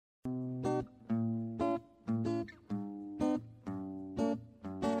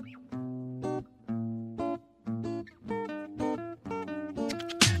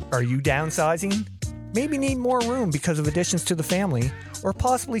Are you downsizing? Maybe need more room because of additions to the family, or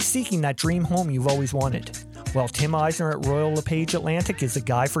possibly seeking that dream home you've always wanted? Well, Tim Eisner at Royal LePage Atlantic is the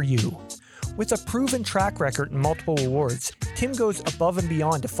guy for you. With a proven track record and multiple awards, Tim goes above and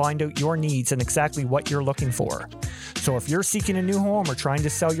beyond to find out your needs and exactly what you're looking for. So if you're seeking a new home or trying to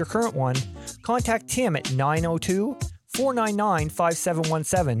sell your current one, contact Tim at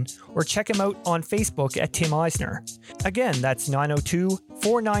 902-499-5717 or check him out on Facebook at Tim Eisner. Again, that's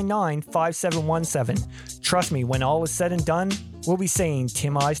 902-499-5717. Trust me, when all is said and done, we'll be saying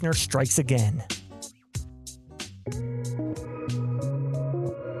Tim Eisner strikes again.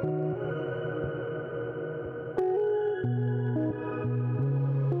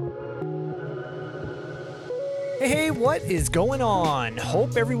 Hey, what is going on?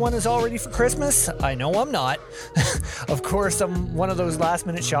 Hope everyone is all ready for Christmas. I know I'm not. Of course, I'm one of those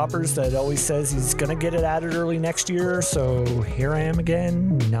last-minute shoppers that always says he's going to get it added early next year, so here I am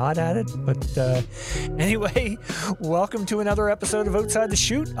again, not at it. But anyway, welcome to another episode of Outside The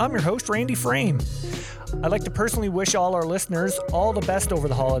Chute. I'm your host, Randy Frame. I'd like to personally wish all our listeners all the best over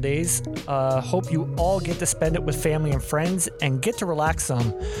the holidays. Hope you all get to spend it with family and friends and get to relax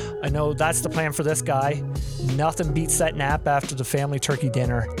some. I know that's the plan for this guy. Nothing beats that nap after the family turkey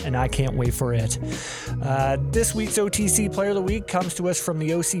dinner, and I can't wait for it. This week's OTC Player of the Week comes to us from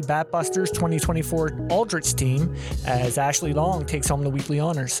the OC Batbusters 2024 Aldrich team, as Ashley Long takes home the weekly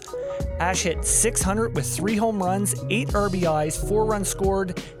honors. Ash hit 600 with 3 home runs, 8 RBIs, 4 runs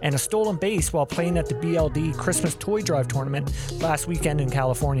scored, and a stolen base while playing at the BLD Christmas Toy Drive tournament last weekend in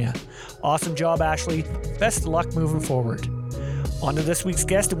California. Awesome job, Ashley. Best of luck moving forward. On to this week's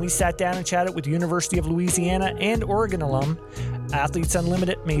guest, and we sat down and chatted with University of Louisiana and Oregon alum, Athletes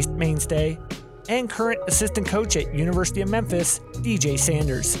Unlimited mainstay, and current assistant coach at University of Memphis, DJ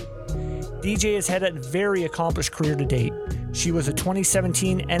Sanders. DJ has had a very accomplished career to date. She was a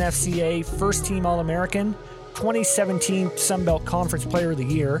 2017 NFCA First Team All-American, 2017 Sunbelt Conference Player of the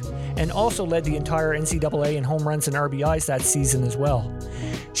Year, and also led the entire NCAA in Homeruns and RBIs that season as well.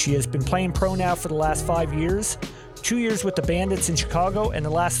 She has been playing pro now for the last 5 years, 2 years with the Bandits in Chicago, and the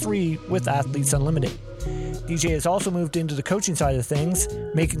last 3 with Athletes Unlimited. DJ has also moved into the coaching side of things,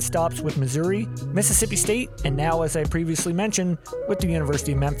 making stops with Missouri, Mississippi State, and now, as I previously mentioned, with the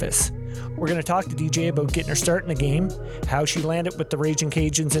University of Memphis. We're going to talk to DJ about getting her start in the game, how she landed with the Ragin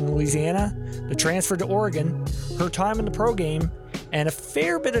Cajuns in Louisiana, the transfer to Oregon, her time in the pro game, and a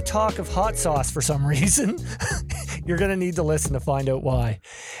fair bit of talk of hot sauce for some reason. You're going to need to listen to find out why.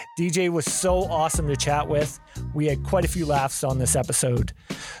 DJ was so awesome to chat with. We had quite a few laughs on this episode.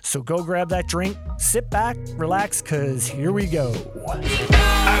 So go grab that drink, sit back, relax, because here we go.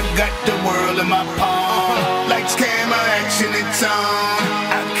 I got the world in my palm, lights, camera, action, it's on.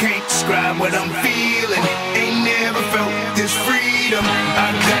 I can't describe what I'm feeling, ain't never felt this freedom.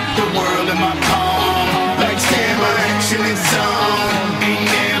 I got the world in my palm, lights, camera, action, it's on. Ain't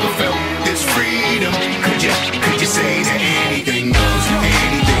never felt this freedom. Could you say that anything goes,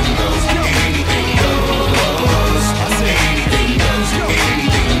 anything goes, anything goes, anything goes,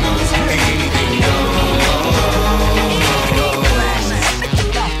 anything goes, anything goes.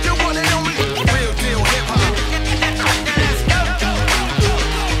 You wanna know me? Real deal hip hop. Let's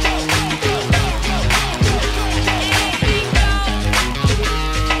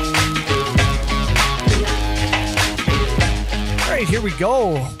All right, here we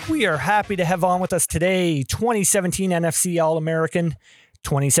go. We are happy to have on with us today 2017 NFC All-American,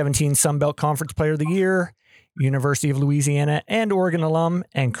 2017 Sunbelt Conference Player of the Year, University of Louisiana and Oregon alum,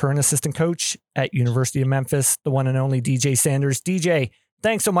 and current assistant coach at University of Memphis, the one and only DJ Sanders. DJ,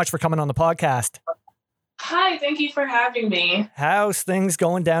 thanks so much for coming on the podcast. Hi, thank you for having me. How's things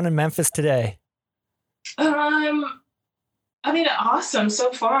going down in Memphis today? Awesome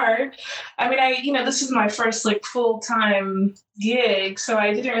so far. This is my first full-time gig, so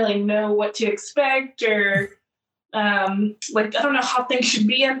I didn't really know what to expect or I don't know how things should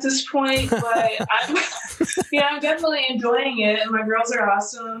be at this point, but I'm definitely enjoying it, and my girls are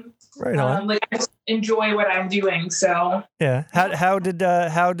awesome. Right on. I just enjoy what I'm doing. So yeah. How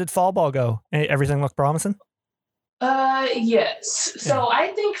did fall ball go? Everything look promising? Yes. So I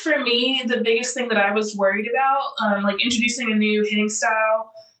think for me, the biggest thing that I was worried about, introducing a new hitting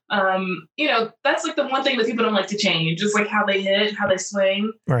style, that's the one thing that people don't like to change, is how they hit, how they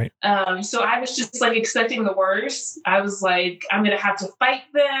swing. Right. So I was just expecting the worst. I was like, I'm going to have to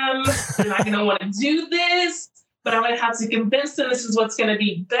fight them. They're not going to want to do this, but I'm going to have to convince them this is what's going to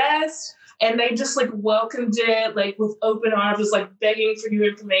be best. And they just welcomed it with open arms, begging for new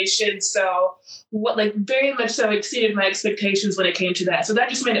information. So what very much so exceeded my expectations when it came to that. So that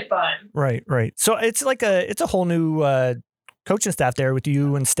just made it fun. Right. So it's it's a whole new coaching staff there with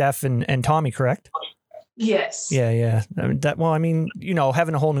you and Steph and Tommy, correct? Yes. Yeah. I mean,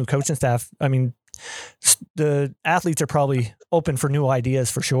 having a whole new coaching staff, I mean, the athletes are probably open for new ideas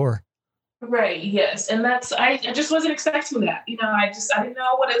for sure. Right. Yes. And I just wasn't expecting that. I didn't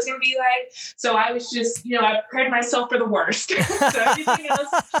know what it was going to be like. So I was just, I prepared myself for the worst. So everything else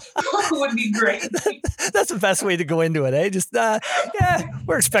would be great. That's the best way to go into it, eh? Just,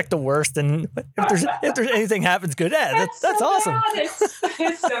 we're expect the worst. And if there's anything happens good, that's so awesome.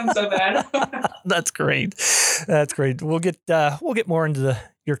 It sounds so bad. That's great. That's great. We'll get more into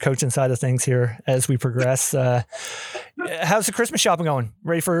your coaching side of things here as we progress. How's the Christmas shopping going?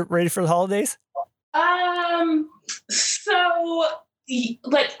 Ready for the holidays? So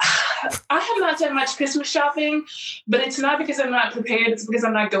like I have not done much Christmas shopping, but it's not because I'm not prepared. It's because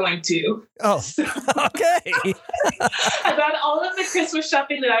I'm not going to. Oh, okay. About all of the Christmas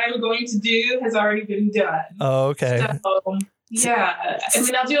shopping that I am going to do has already been done. Oh, okay. So, yeah. I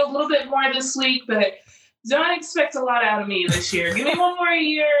mean, I'll do a little bit more this week, but don't expect a lot out of me this year. Give me one more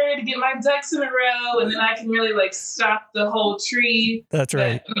year to get my ducks in a row, and then I can really stop the whole tree. That's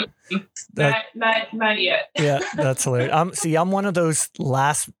right. Not yet. Yeah, that's hilarious. I'm one of those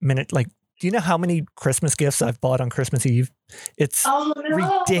last minute, do you know how many Christmas gifts I've bought on Christmas Eve? It's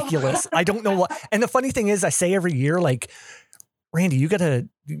ridiculous. I don't know what. And the funny thing is, I say every year, Randy, you got to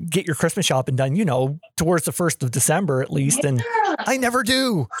get your Christmas shopping done, towards the 1st of December at least. Yeah. And I never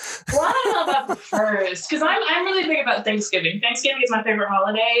do. Well, I don't know about the 1st because I'm really big about Thanksgiving. Thanksgiving is my favorite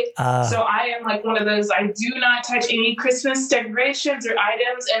holiday. So I am one of those, I do not touch any Christmas decorations or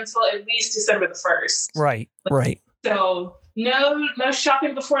items until at least December the 1st. Right. So no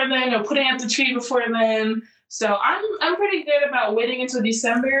shopping before then, no putting up the tree before then. So I'm pretty good about waiting until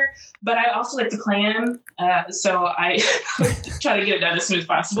December, but I also like to plan. So I try to get it done as soon as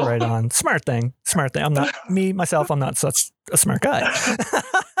possible. Right on. Smart thing. I'm not such a smart guy.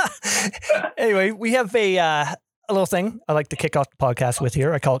 Anyway, we have a little thing I like to kick off the podcast with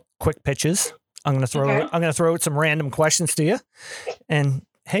here. I call it quick pitches. I'm going to throw out some random questions to you, and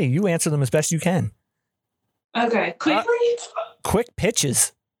hey, you answer them as best you can. Okay. Quickly? Quick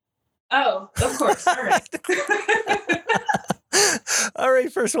pitches. Oh, of course. All right. All right,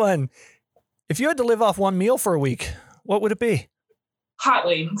 first one. If you had to live off one meal for a week, what would it be? Hot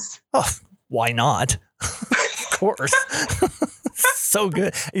wings. Oh, why not? Of course. So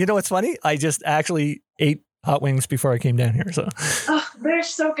good. You know what's funny? I just actually ate hot wings before I came down here. So they're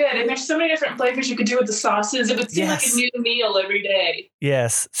so good. And there's so many different flavors you could do with the sauces. It would seem like a new meal every day.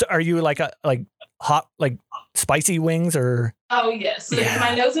 Yes. So are you hot, spicy wings or? Oh, yes. If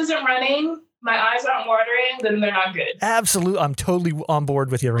my nose isn't running, my eyes aren't watering, then they're not good. Absolutely. I'm totally on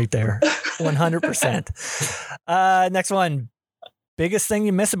board with you right there. 100%. Next one. Biggest thing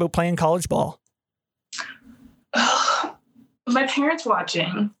you miss about playing college ball? My parents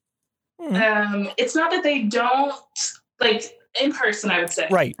watching. It's not that they don't, in person, I would say.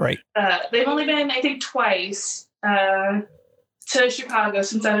 Right. They've only been, I think, twice to Chicago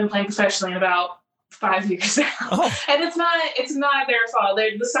since I've been playing professionally in about 5 years now. Oh. And it's not their fault.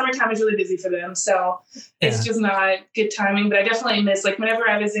 The summertime is really busy for them. So it's just not good timing. But I definitely miss, whenever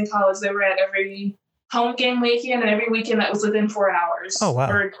I was in college, they were at every home game weekend and every weekend that was within 4 hours. Oh,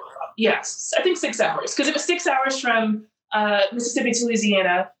 wow. Yes, I think 6 hours. Because it was 6 hours from Mississippi to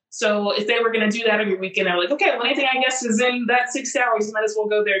Louisiana. So if they were going to do that every weekend, I was like, okay, well, anything I guess is in that 6 hours, you might as well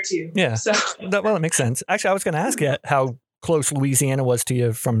go there too. Yeah. So that makes sense. Actually, I was going to ask you how close Louisiana was to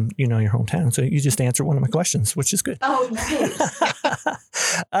you from, your hometown. So you just answered one of my questions, which is good. Oh,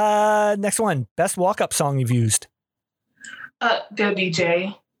 nice. Next one. Best walk-up song you've used? Go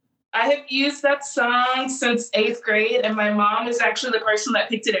DJ. I have used that song since 8th grade, and my mom is actually the person that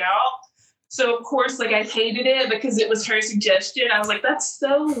picked it out. So, of course, I hated it because it was her suggestion. I was like, that's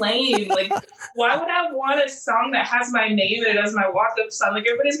so lame. Why would I want a song that has my name in it as my walk-up song?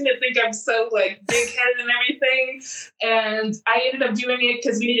 Everybody's going to think I'm so, big-headed and everything. And I ended up doing it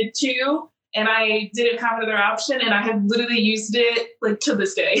because we needed 2, and I didn't have another option, and I have literally used it, to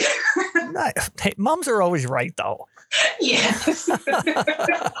this day. Nice. Hey, moms are always right, though. Yes.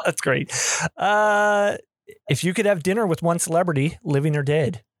 That's great. If you could have dinner with one celebrity, living or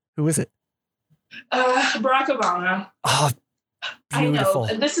dead, who is it? Barack Obama. Oh, beautiful.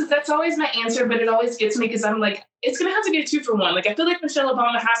 I know. That's always my answer, but it always gets me because I'm it's going to have to be a 2-for-1. I feel like Michelle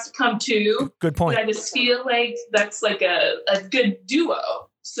Obama has to come too. Good point. But I just feel like that's a good duo.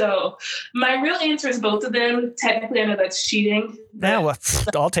 So my real answer is both of them. Technically, I know that's cheating. Yeah,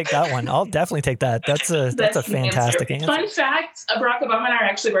 I'll take that one. I'll definitely take that. That's a fantastic answer. Fun fact, Barack Obama and I are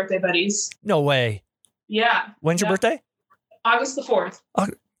actually birthday buddies. No way. Yeah. When's your birthday? August the 4th. Oh,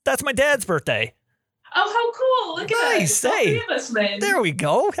 that's my dad's birthday. how cool. Look at Nice. that. All Hey, three of us, man. there we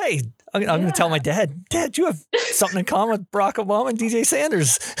go. Hey, I'm going to tell my dad, you have something in common with Barack Obama and DJ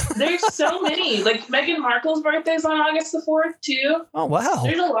Sanders. There's so many. Like Meghan Markle's birthday's on August the 4th, too. Oh, wow.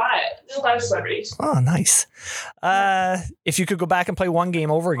 There's a lot. There's a lot of celebrities. Oh, nice. If you could go back and play one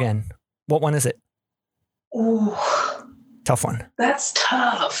game over again, what one is it? Ooh, Tough one. that's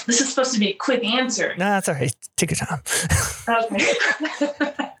tough. This is supposed to be a quick answer. No, that's all right. Take your time.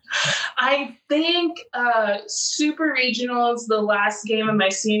 Okay. I think Super Regionals, the last game of my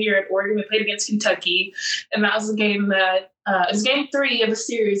senior year at Oregon, we played against Kentucky, and that was a game that it was game 3 of a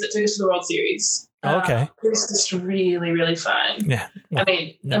series that took us to the World Series. Okay. It was just really, really fun. Yeah. I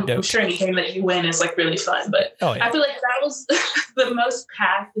mean, I'm sure any game that you win is like really fun, but I feel like that was the most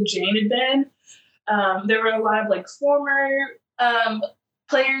packed the Jane had been. There were a lot of like former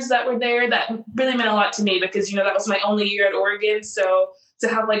players that were there that really meant a lot to me because, that was my only year at Oregon. So to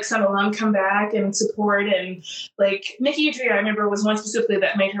have like some alum come back and support, and like Nikki Adria, I remember, was one specifically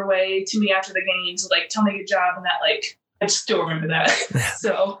that made her way to me after the game to like tell me good job, and that like I still remember that.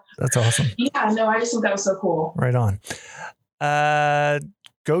 So that's awesome. Yeah, no, I just think that was so cool. Right on.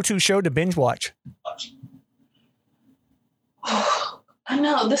 Go-to show to binge watch. I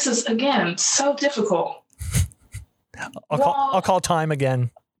know this is again so difficult. I'll call time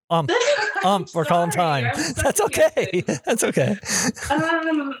again. We're calling time. That's okay. That's okay.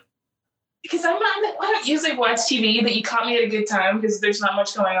 Because I don't usually watch TV, but you caught me at a good time because there's not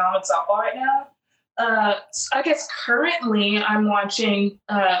much going on with softball right now. I guess currently I'm watching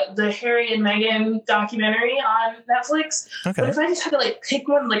the Harry and Meghan documentary on Netflix. Okay. But if I just had to like pick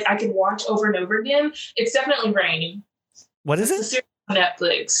one like I could watch over and over again, it's definitely Rain. What is it's it? a series on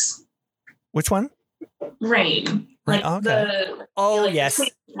Netflix. Which one? Rain. Like okay. Yes.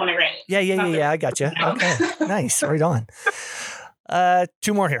 Rain. Yeah. I got you. Okay. Nice. Right on.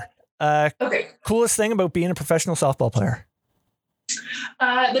 2 more here. Okay. Coolest thing about being a professional softball player?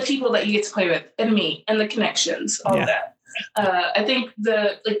 The people that you get to play with and meet and the connections, all of that. I think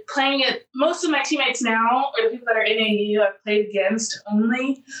playing it, most of my teammates now are the people that are in AU I've played against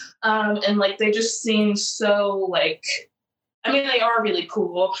only. And like, they just seem so like, I mean, they are really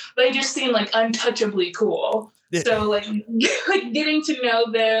cool, but they just seem like untouchably cool. So like getting to know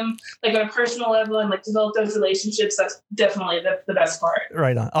them like on a personal level and like develop those relationships, that's definitely the best part.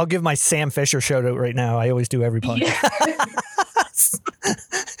 Right on. I'll give my Sam Fisher shout out right now. I always do every podcast. Yeah.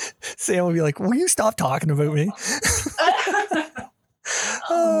 Sam will be like, will you stop talking about me?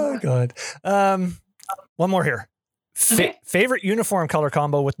 Oh God. One more here. Favorite uniform color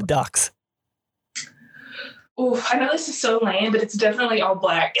combo with the Ducks? Oh, I know this is so lame, but it's definitely all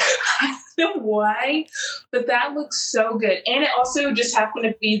black. I don't know why, but that looks so good. And it also just happened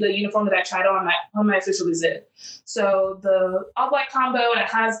to be the uniform that I tried on my official visit. So the all black combo, and it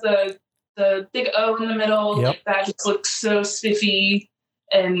has the big O in the middle. Yep. Like that just looks so spiffy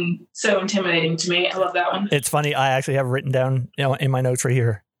and so intimidating to me. I love that one. It's funny. I actually have written down, in my notes right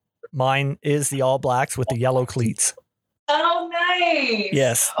here. Mine is the all blacks with the yellow cleats. Oh, nice.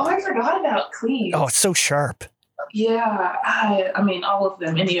 Yes. Oh, I forgot about cleats. Oh, it's so sharp. Yeah. I mean, all of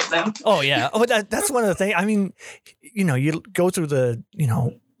them, any of them. Oh, yeah. Oh, that's one of the things. I mean, you go through the,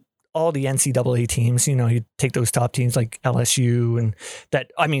 all the NCAA teams, you take those top teams like LSU and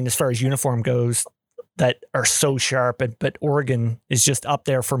that, I mean, as far as uniform goes, that are so sharp, but Oregon is just up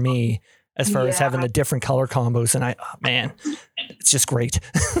there for me as far as having the different color combos. And man, it's just great.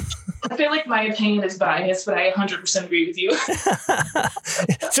 I feel like my opinion is biased, but I 100% agree with you.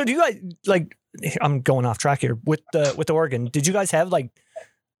 So do you guys I'm going off track here with Oregon. Did you guys have like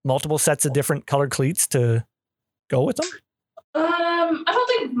multiple sets of different colored cleats to go with them? I don't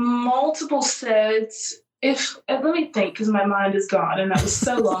think multiple sets. Let me think, because my mind is gone, and that was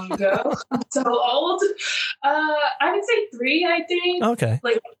so long ago. I'm so old. I would say 3. I think. Okay.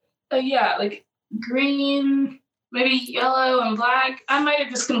 Like green, maybe yellow and black. I might have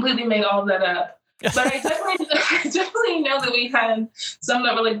just completely made all of that up. But I definitely know that we had some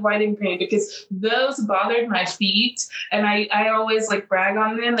that were like white and green because those bothered my feet, and I always like brag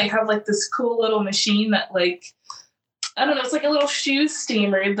on them. They have like this cool little machine that like, I don't know, it's like a little shoe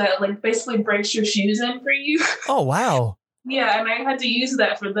steamer that like basically breaks your shoes in for you. Oh wow. Yeah, and I had to use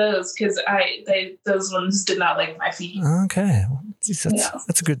that for those because those ones did not like my feet. Okay,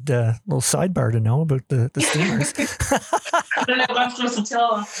 that's a good little sidebar to know about the steamers. I don't know if I'm supposed to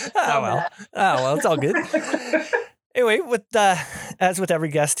tell. Well, it's all good. Anyway, as with every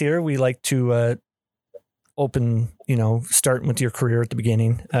guest here, we like to open, starting with your career at the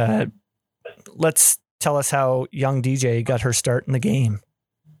beginning. Let's tell us how young DJ got her start in the game.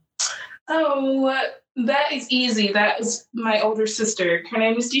 Oh, that is easy. That is my older sister. Her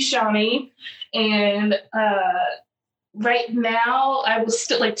name is Deshani. And right now, I will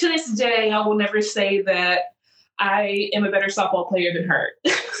still, like, to this day, I will never say that I am a better softball player than her.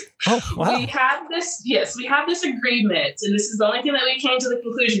 Oh, wow. We have this agreement, and this is the only thing that we came to the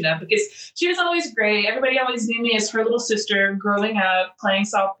conclusion of, because she was always great. Everybody always knew me as her little sister growing up, playing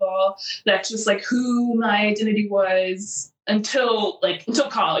softball. That's just like who my identity was until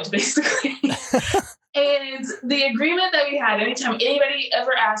college, basically. And the agreement that we had, anytime anybody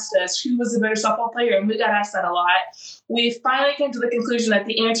ever asked us who was the better softball player, and we got asked that a lot, we finally came to the conclusion that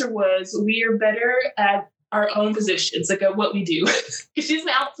the answer was we are better at our own positions, like at what we do. She's an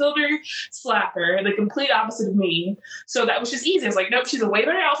outfielder slapper, the complete opposite of me. So that was just easy. I was like, nope, she's a way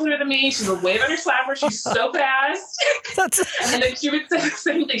better outfielder than me. She's a way better slapper. She's so fast. And then she would say the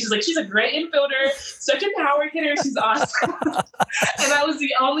same thing. She's like, she's a great infielder, such a power hitter. She's awesome. And that was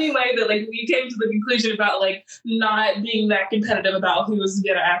the only way that like we came to the conclusion about like not being that competitive about who was the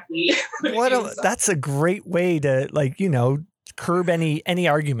better athlete. That's a great way to curb any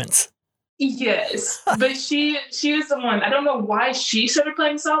arguments. Yes, but she was the one. I don't know why she started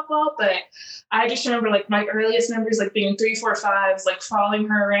playing softball, but I just remember like my earliest memories, like being 3, 4, 5s, like following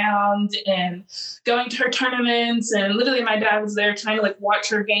her around and going to her tournaments. And literally my dad was there trying to like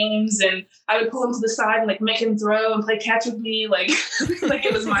watch her games, and I would pull him to the side and like make him throw and play catch with me, like like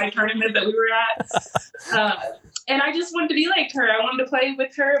it was my tournament that we were at. And I just wanted to be like her. I wanted to play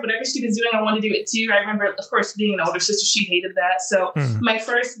with her. Whatever she was doing, I wanted to do it too. I remember, of course, being an older sister, she hated that. So my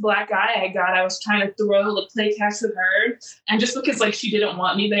first black eye I was trying to throw, like play catch with her. And just because like she didn't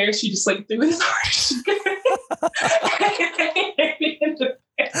want me there, she just like threw it as hard as she could.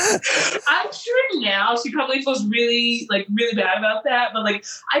 I'm sure now she probably feels really bad about that. But like,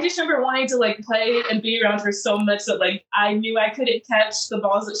 I just remember wanting to like play and be around her so much that like I knew I couldn't catch the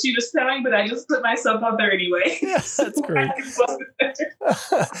balls that she was throwing, but I just put myself out there anyway. Yeah, that's great.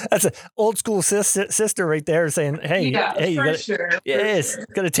 That's an old school sister right there saying, "Hey, you got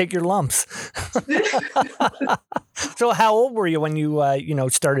to take your lumps." So, how old were you when you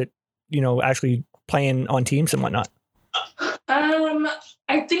started actually playing on teams and whatnot?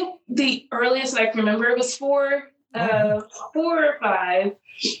 I think the earliest I can remember was 4 or 5,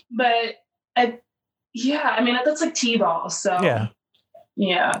 but that's like T-ball. So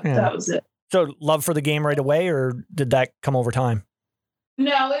yeah, that was it. So love for the game right away, or did that come over time?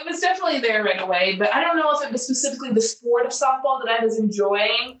 No, it was definitely there right away, but I don't know if it was specifically the sport of softball that I was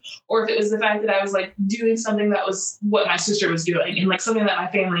enjoying, or if it was the fact that I was like doing something that was what my sister was doing and like something that my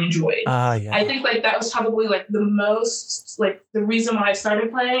family enjoyed. I think like that was probably like the most, like the reason why I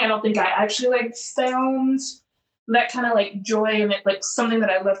started playing. I don't think I actually like found that kind of like joy in it, like something that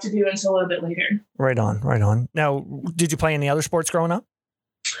I love to do until a little bit later. Right on. Now, did you play any other sports growing up?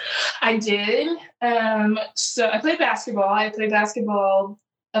 I did. So I played basketball. I played basketball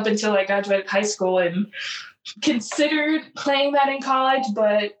up until I graduated high school and considered playing that in college,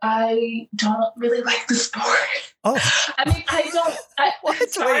 but I don't really like the sport. Oh. I mean, I don't.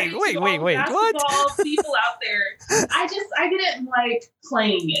 Wait. What? People out there. I didn't like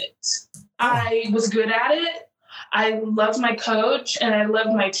playing it. I was good at it. I loved my coach and I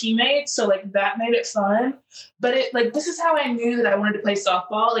loved my teammates. So like that made it fun. But this is how I knew that I wanted to play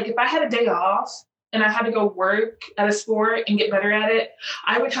softball. Like if I had a day off and I had to go work at a sport and get better at it,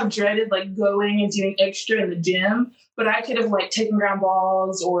 I would have dreaded like going and doing extra in the gym. But I could have like taken ground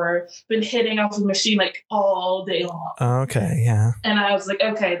balls or been hitting off the machine like all day long. Okay, yeah. And I was like,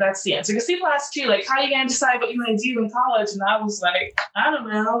 okay, that's the answer. Because people ask you like, how are you going to decide what you want to do in college? And I was like, I don't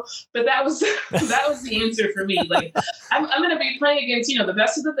know. But that was the answer for me. Like, I'm going to be playing against the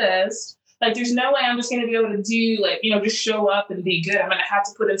best of the best. Like, there's no way I'm just going to be able to do, just show up and be good. I'm going to have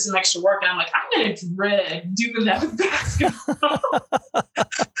to put in some extra work. And I'm like, I'm going to dread doing that with basketball.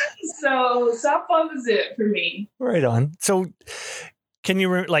 So softball was it for me. Right on. So can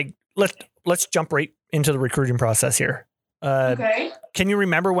you, let's jump right into the recruiting process here. Okay. Can you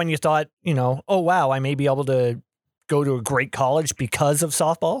remember when you thought, oh, wow, I may be able to go to a great college because of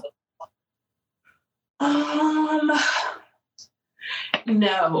softball?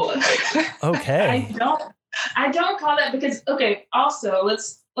 No. Okay. I don't call that because, okay, also let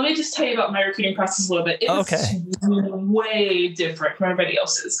me just tell you about my recruiting process a little bit. It was way different from everybody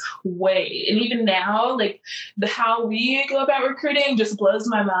else's. Way. And even now, like how we go about recruiting just blows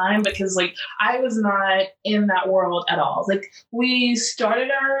my mind because like I was not in that world at all. Like we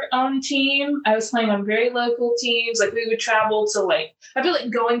started our own team. I was playing on very local teams. Like we would travel to I feel like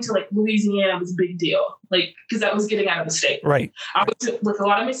going to Louisiana was a big deal. Because that was getting out of the state. Right. I went to a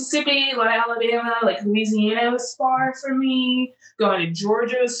lot of Mississippi, a lot of Alabama, Louisiana was far for me. Going to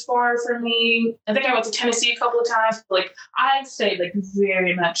Georgia is far from me. I think I went to Tennessee a couple of times. But, like, I stayed like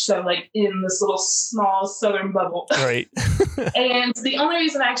very much so like in this little small southern bubble. Right. And the only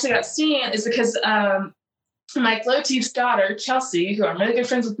reason I actually got seen is because my Glow Chief's daughter, Chelsea, who I'm really good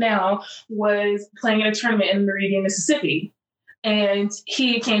friends with now, was playing in a tournament in Meridian, Mississippi. And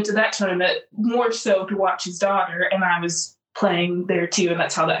he came to that tournament more so to watch his daughter, and I was playing there too, and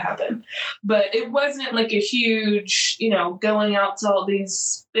that's how that happened. But it wasn't like a huge, going out to all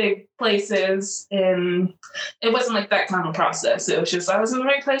these big places, and it wasn't like that kind of process. It was just I was in the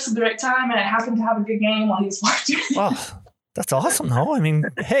right place at the right time, and I happened to have a good game while he was watching. Wow, that's awesome, though. I mean,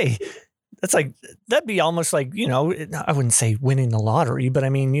 hey, that's like, that'd be almost like, I wouldn't say winning the lottery, but I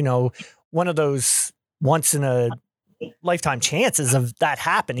mean, one of those once in a lifetime chances of that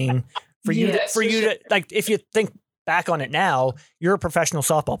happening for you, to like, if you think back on it now, you're a professional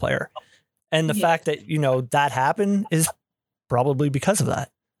softball player. And the fact that, that happened is probably because of that.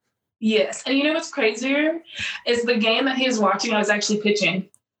 Yes. And what's crazier is the game that he was watching, I was actually pitching.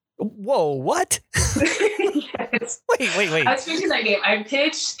 Whoa, what? Yes. Wait. I was pitching that game. I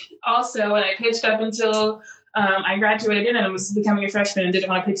pitched also, and I pitched up until I graduated and I was becoming a freshman and didn't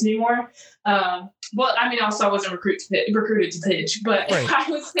want to pitch anymore. Also I wasn't recruited to pitch, but right. I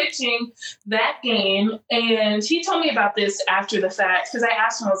was pitching that game, and he told me about this after the fact, because I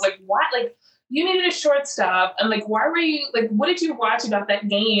asked him, I was like, what? Like, you needed a shortstop, and like, why were you, like, what did you watch about that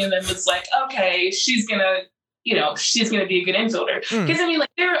game? And was like, okay, she's gonna be a good infielder. Because I mean, like,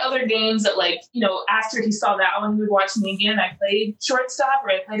 there are other games that, like, after he saw that one, he would watch me again. I played shortstop,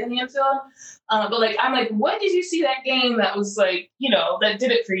 or I played in the infield. But like, I'm like, what did you see that game that was like, that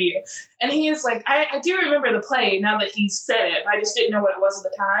did it for you? And he is like, I do remember the play now that he said it. I just didn't know what it was at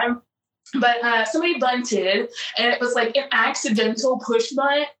the time. But somebody bunted, and it was like an accidental push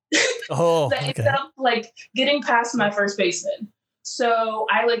bunt that ended up like getting past my first baseman. So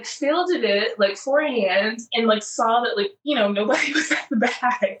I like fielded it like forehand and like saw that like, nobody was at the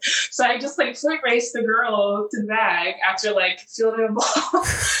bag. So I just like foot raced the girl to the bag after like fielding the ball,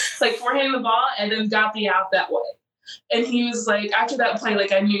 like forehand the ball, and then got the out that way. And he was like, after that play,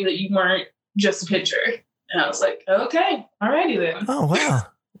 like, I knew that you weren't just a pitcher. And I was like, okay, alrighty then. Oh, wow.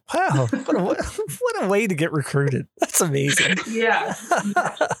 Wow. What a way to get recruited. That's amazing. Yeah.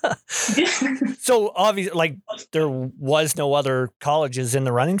 So obviously, like, there was no other colleges in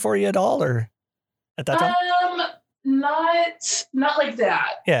the running for you at all, or at that time? Not like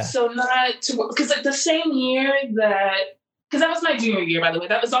that. Yeah. So because like the same year because that was my junior year, by the way.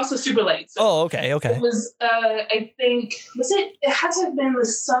 That was also super late. So okay. It was, I think, it had to have been the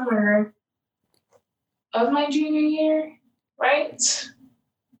summer of my junior year, right?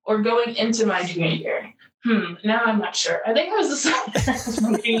 Or going into my junior year. Now I'm not sure. I think it was the summer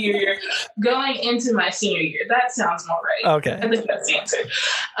of my junior year, going into my senior year. That sounds more right. Okay. I think that's the answer.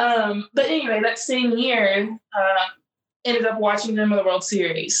 But anyway, that same year, ended up watching them in the World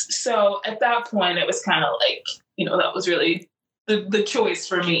Series. So at that point, it was kind of like, that was really the choice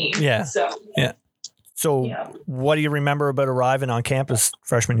for me. Yeah. So, yeah. So what do you remember about arriving on campus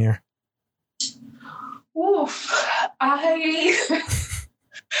freshman year? Oof.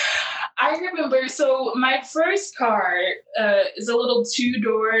 I remember, so my first car is a little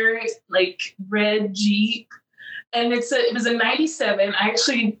 2-door, like, red Jeep. And it was a 97. I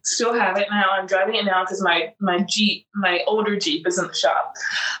actually still have it now. I'm driving it now because my Jeep, my older Jeep, is in the shop.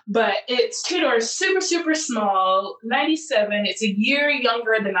 But it's 2 doors, super, super small, 97. It's a year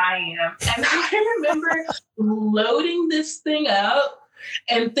younger than I am. And I remember loading this thing up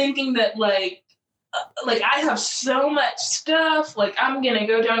and thinking that, like I have so much stuff, like, I'm going to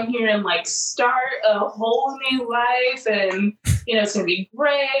go down here and, like, start a whole new life, and, it's going to be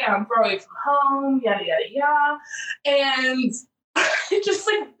great. I'm far away from home, yada, yada, yada. And I just,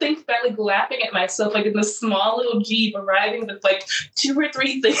 like, think back, like, laughing at myself, like, in this small little Jeep, arriving with, like, 2 or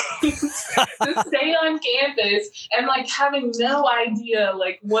 3 things to stay on campus, and, like, having no idea,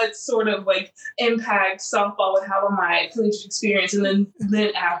 like, what sort of, like, impact softball would have on my collegiate experience, and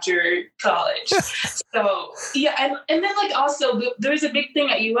then after college. So, yeah, and then, like, also, there was a big thing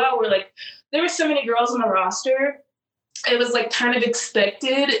at UL where, like, there were so many girls on the roster, it was, like, kind of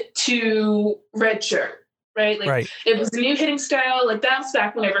expected to redshirt. Right? Like, right. It was a new hitting style. Like, that was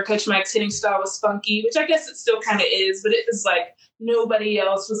back whenever Coach Mike's hitting style was funky, which I guess it still kind of is, but it was like nobody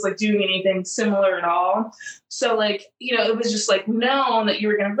else was like doing anything similar at all. So, like, it was just like known that you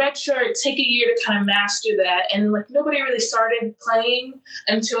were going to redshirt, take a year to kind of master that. And like, nobody really started playing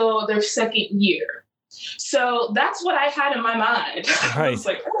until their second year. So that's what I had in my mind. Right. I was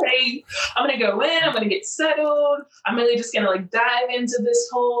like, okay, I'm going to go in, I'm going to get settled. I'm really just going to like dive into this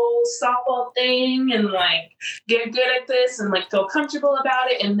whole softball thing and like get good at this and like feel comfortable about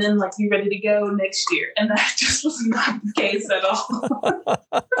it. And then like be ready to go next year. And that just was not the case at all.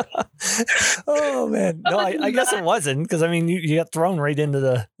 Oh man. No, I guess it wasn't, because I mean you got thrown right into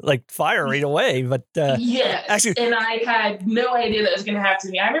the like fire right away. But yes, actually, and I had no idea that was going to happen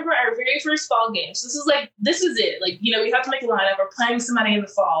to me. I remember our very first fall game. So this is it. Like, you know, we have to make a lineup. We're playing somebody in the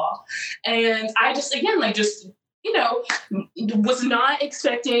fall, and I just you know, was not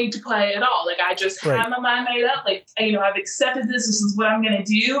expecting to play at all. Like, I just had my mind made up. Like, you know, I've accepted this. This is what I'm going to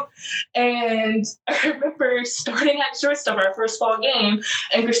do. And I remember starting at shortstop our first fall game,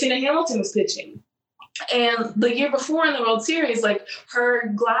 and Christina Hamilton was pitching. And the year before in the World Series, like,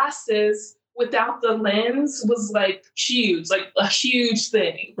 her glasses without the lens was like huge, like a huge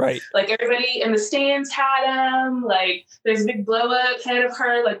thing. Right. Like, everybody in the stands had them. Like, there's a big blow up head of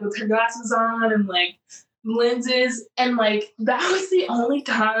her, like, with her glasses on and like lenses, and like that was the only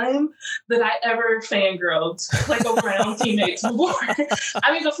time that I ever fangirled like over my own teammates before.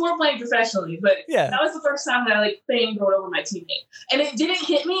 I mean, before playing professionally, but that was the first time that I like fangirled over my teammate, and it didn't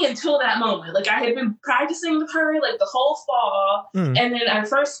hit me until that moment. Like, I had been practicing with her like the whole fall, and then our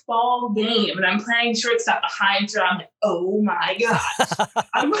first fall game, and I'm playing shortstop behind her. I'm like, oh my gosh!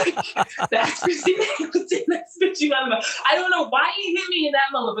 I'm like, that's Christina Hamilton. That's pitching on the mound. I don't know why it hit me in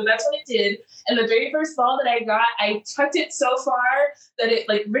that moment, but that's what it did. And the very first ball that I got, I tucked it so far that it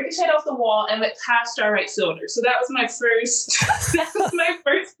like ricocheted off the wall and went past our right shoulder. So that was my first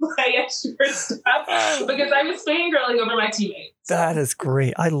play at shortstop, because I was fangirling over my teammates. So. That is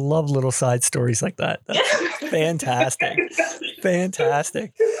great. I love little side stories like that. That's fantastic.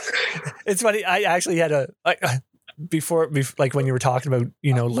 Fantastic. It's funny. I actually had before, like when you were talking about,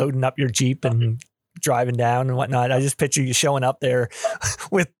 you know, loading up your Jeep and driving down and whatnot, I just picture you showing up there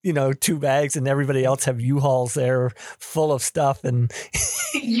with, you know, 2 bags, and everybody else have U-Hauls there full of stuff, and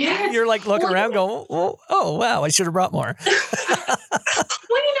you're like looking around going, oh wow, I should have brought more.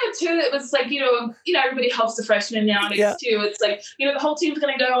 Well, you know, too, it was like, you know, everybody helps the freshmen nowadays too. It's like, you know, the whole team's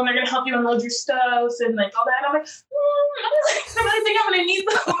going to go and they're going to help you unload your stuff and like all that. And I'm like, I really think I'm going to need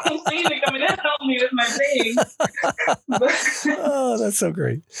the whole team to come in and help me with my things. Oh, that's so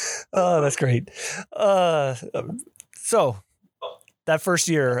great. Oh, that's great. So that first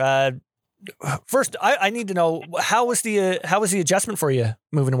year, first I need to know, how was the adjustment for you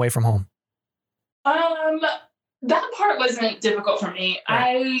moving away from home? That part wasn't difficult for me.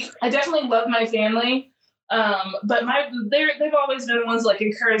 Right. I definitely love my family. But they've always been the ones like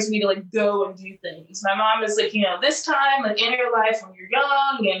encouraged me to like go and do things. My mom is like, you know, this time like in your life when you're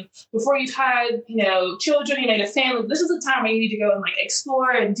young and before you've had, you know, children, you made a family, this is the time where you need to go and like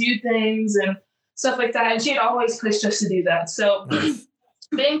explore and do things and stuff like that. And she had always pushed us to do that. So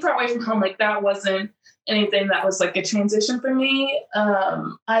being far away from home, like that wasn't anything that was like a transition for me.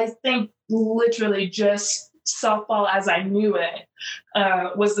 I think literally just softball as I knew it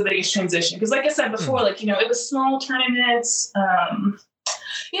was the biggest transition. Because like I said before, like, you know, it was small tournaments,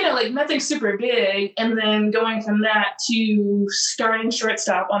 you know, like nothing super big. And then going from that to starting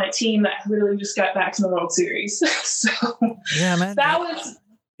shortstop on a team that literally just got back to the World Series. So yeah, man, that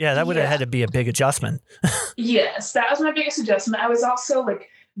would have had to be a big adjustment. Yes, that was my biggest adjustment. I was also like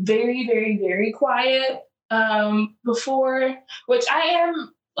very, very, very quiet before, which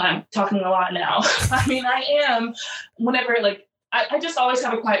I'm talking a lot now. I mean, I am whenever, like, I just always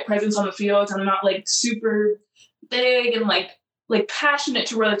have a quiet presence on the field. I'm not like super big and like passionate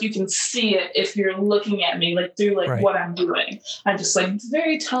to where like you can see it if you're looking at me like through like what I'm doing. I'm just like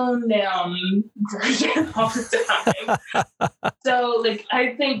very toned down version all the time. So like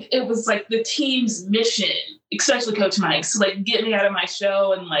I think it was like the team's mission, especially Coach Mike's, like get me out of my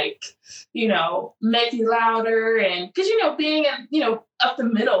show and like, you know, make me louder. And because, you know, being, you know, up the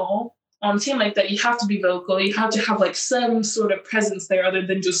middle on a team like that, you have to be vocal. You have to have like some sort of presence there other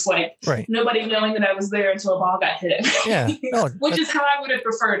than just like nobody knowing that I was there until a ball got hit. Yeah. Which is how I would have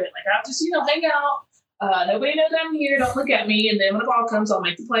preferred it. Like I'll just, you know, hang out. Nobody knows I'm here. Don't look at me. And then when the ball comes, I'll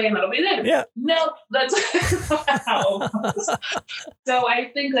make the play and that'll be there. Yeah. No, that's not how it was. So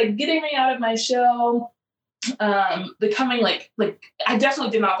I think like getting me out of my shell, becoming like I definitely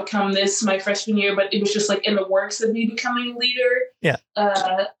did not become this my freshman year, but it was just like in the works of me becoming a leader. Yeah.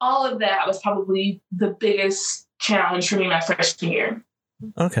 All of that was probably the biggest challenge for me my freshman year.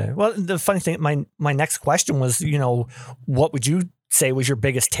 Okay. Well, the funny thing, my next question was, you know, what would you say was your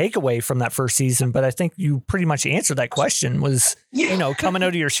biggest takeaway from that first season, but I think you pretty much answered that question was, coming out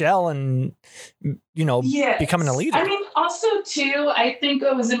of your shell and, becoming a leader. I mean, also too, I think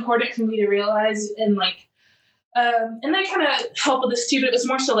it was important for me to realize and that kind of helped with this too, but it was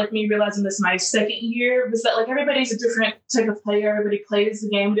more so like me realizing this my second year was that like everybody's a different type of player. Everybody plays the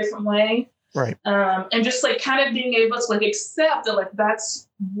game a different way. Right. And just like kind of being able to like accept that like that's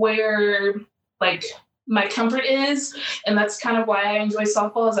where like my comfort is. And that's kind of why I enjoy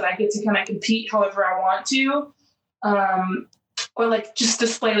softball is that I get to kind of compete however I want to. Or like just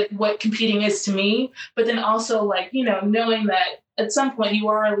display like what competing is to me. But then also like, knowing that at some point you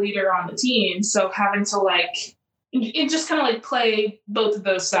are a leader on the team. So having to like, it just kind of like play both of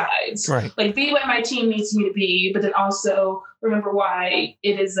those sides, right? Like be what my team needs me to be, but then also remember why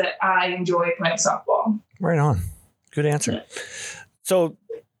it is that I enjoy playing softball. Right on. Good answer. Yeah. So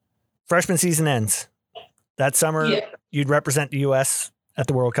freshman season ends. That summer, you'd represent the U.S. at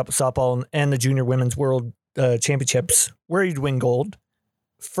the World Cup of Softball and the Junior Women's World Championships, where you'd win gold.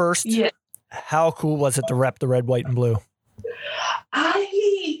 First, how cool was it to rep the red, white, and blue?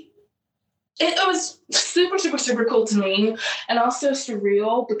 It was super, super, super cool to me and also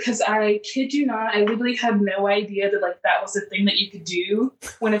surreal because I kid you not, I literally had no idea that like that was a thing that you could do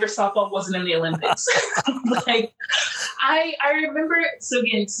whenever softball wasn't in the Olympics. Like I remember, so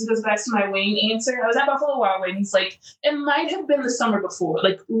again, this goes back to my wing answer. I was at Buffalo Wild Wings, like it might have been the summer before,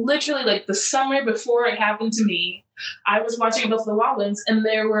 like literally like the summer before it happened to me. I was watching Buffalo Wild Wings and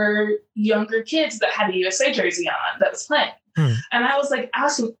there were younger kids that had a USA jersey on that was playing. And I was like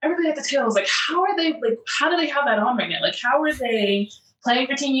asking everybody at the table, I was like, how do they have that on right now? Like, how are they playing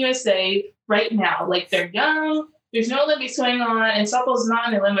for Team USA right now? Like, they're young, there's no Olympics going on, and softball's not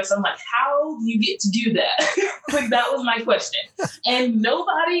in the Olympics. I'm like, how do you get to do that? Like, that was my question. And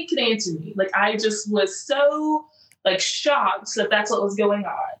nobody could answer me. Like, I just was so like shocked that that's what was going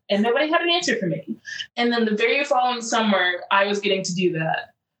on. And nobody had an answer for me. And then the very following summer, I was getting to do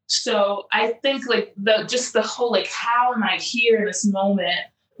that. So I think like the whole, like, how am I here in this moment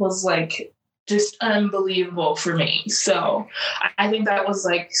was like just unbelievable for me. So I think that was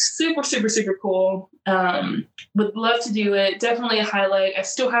like super, super, super cool. Would love to do it. Definitely a highlight. I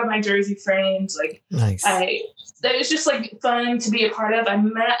still have my jersey frames. Like nice. That was just like fun to be a part of. I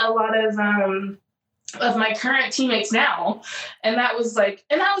met a lot of my current teammates now. And that was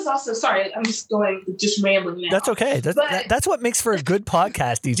also, sorry, I'm just rambling now. That's okay. That's what makes for a good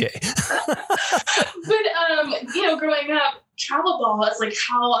podcast, DJ. But, growing up, travel ball is like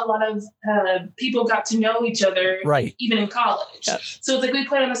how a lot of people got to know each other, right? Even in college. Yeah. So it's like we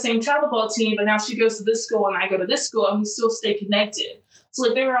played on the same travel ball team, but now she goes to this school and I go to this school and we still stay connected. So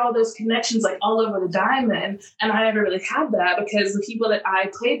like there were all those connections like all over the diamond, and I never really had that because the people that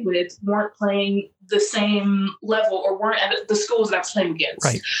I played with weren't playing the same level or weren't at the schools that I was playing against.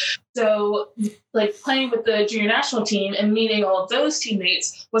 Right. So like playing with the junior national team and meeting all of those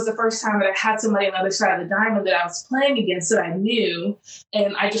teammates was the first time that I had somebody on the other side of the diamond that I was playing against that I knew,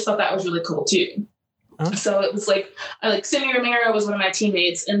 and I just thought that was really cool too. Huh? So it was like Cindy Romero was one of my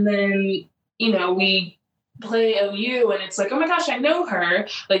teammates, and then we play OU and it's like, oh my gosh, I know her.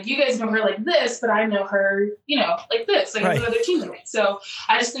 Like you guys know her like this, but I know her, like this, like another teammate. So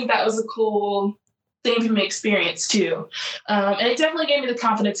I just think that was a cool thing for me experience too. And it definitely gave me the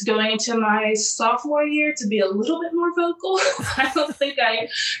confidence going into my sophomore year to be a little bit more vocal. I don't think I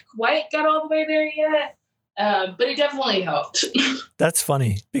quite got all the way there yet. But it definitely helped. That's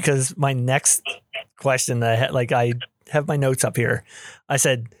funny because my next question that I had, like I have my notes up here. I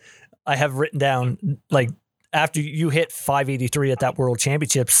said, I have written down like, after you hit 583 at that World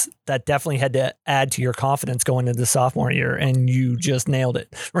Championships, that definitely had to add to your confidence going into the sophomore year, and you just nailed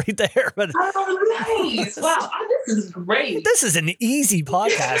it right there. But oh, nice! Wow, this is great. This is an easy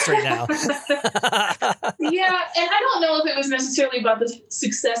podcast right now. Yeah, and I don't know if it was necessarily about the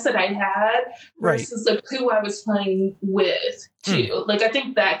success that I had versus like who I was playing with too. Like I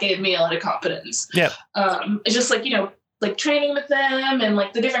think that gave me a lot of confidence. Yeah, it's just like like training with them and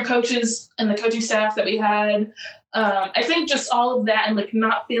like the different coaches and the coaching staff that we had. I think just all of that and like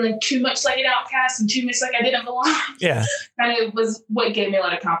not feeling too much like an outcast and too much like I didn't belong. Yeah. Kind of was what gave me a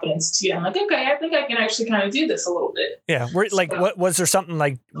lot of confidence too. I'm like, okay, I think I can actually kind of do this a little bit. Yeah. What was there something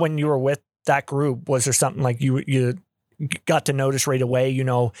like when you were with that group, was there something like you got to notice right away,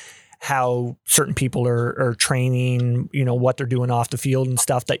 how certain people are training, what they're doing off the field and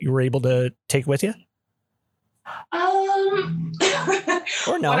stuff that you were able to take with you? Or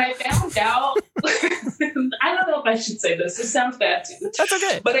no? When I found out, I don't know if I should say this. This sounds bad too. That's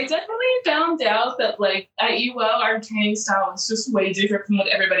okay. But I definitely found out that like at UL, our training style was just way different from what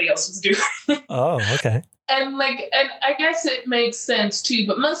everybody else was doing. Oh, okay. And I guess it makes sense too.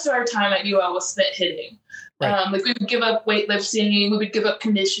 But most of our time at UL was spent hitting. Right. Like we would give up weightlifting, we would give up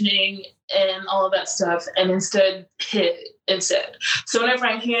conditioning and all of that stuff, and instead hit instead. So whenever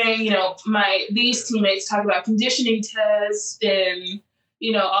I'm hearing, these teammates talk about conditioning tests and,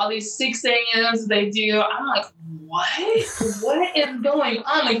 all these 6 a.m.s they do, I'm like, what? What is going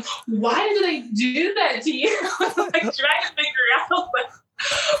on? Like, why do they do that to you? Like trying to figure out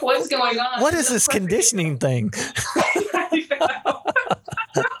what's going on. What is this conditioning thing?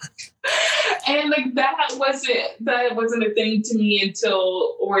 And like that wasn't a thing to me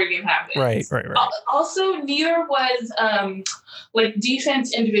until Oregon happened. Right. Also, neither was like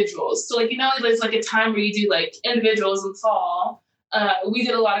defense individuals. So like there's like a time where you do like individuals in fall. We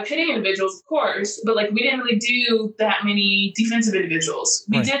did a lot of hitting individuals, of course, but like we didn't really do that many defensive individuals.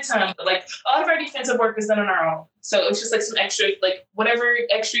 We did some, but like a lot of our defensive work was done on our own. So it's just like some extra, like whatever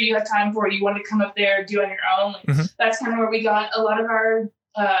extra you have time for, you want to come up there, do on your own. Like, that's kind of where we got a lot of our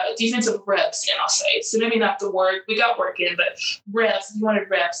defensive reps in, I'll say. So maybe not the work, we got work in, but reps, you wanted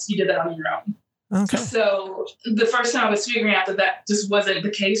reps, you did that on your own. Okay. So the first time I was figuring out that just wasn't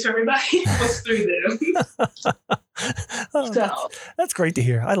the case for everybody was through them. That's great to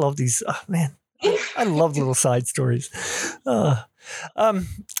hear. I love these. Oh, man, I love little side stories. Let's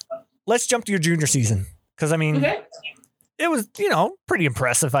jump to your junior season. Because, I mean, it was, pretty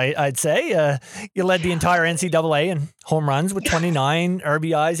impressive, I'd say. You led the entire NCAA in home runs with 29,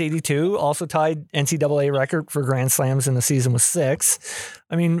 RBIs 82, also tied NCAA record for grand slams in the season with 6.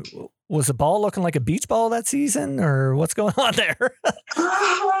 I mean, was the ball looking like a beach ball that season, or what's going on there?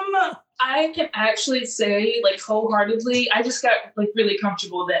 I can actually say, like, wholeheartedly, I just got, like, really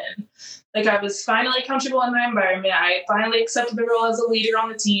comfortable then. Like, I was finally comfortable in my environment. I finally accepted the role as a leader on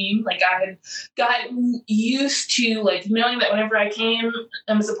the team. Like, I had gotten used to, like, knowing that whenever I came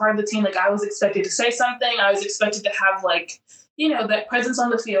and was a part of the team, like, I was expected to say something. I was expected to have, like, that presence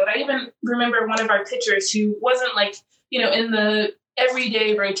on the field. I even remember one of our pitchers who wasn't, like, in the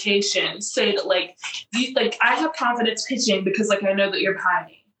everyday rotation say that, like, I have confidence pitching because, like, I know that you're behind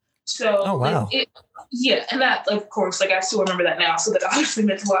me. So, oh, wow. And that, of course, like, I still remember that now, so that obviously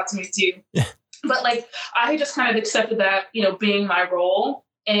meant a lot to me too. Yeah. But, like, I just kind of accepted that, being my role.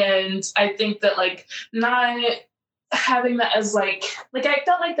 And I think that, like, not having that as, like, I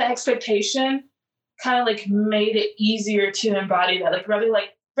felt like the expectation kind of, like, made it easier to embody that. Like, rather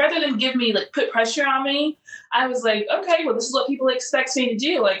than give me, like, put pressure on me, I was like, okay, well, this is what people expect me to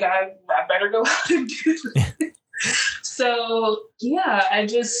do. Like, I better go out and do it. So, yeah, I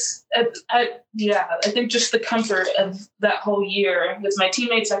think just the comfort of that whole year with my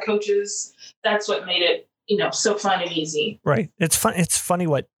teammates, my coaches, that's what made it, so fun and easy. Right. It's fun. It's funny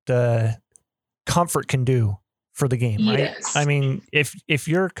what comfort can do for the game, right? Yes. I mean, if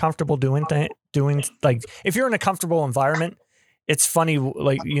you're comfortable doing like, if you're in a comfortable environment, it's funny,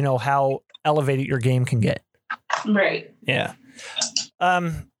 like, how elevated your game can get. Right. Yeah.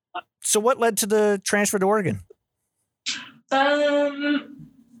 So what led to the transfer to Oregon? Okay,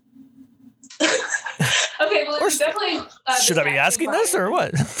 well, it's definitely... should I be asking this or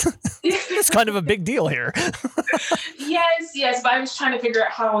what? It's kind of a big deal here. Yes, but I was trying to figure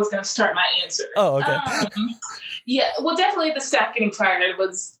out how I was going to start my answer. Oh, okay. Yeah, well, definitely the staff getting fired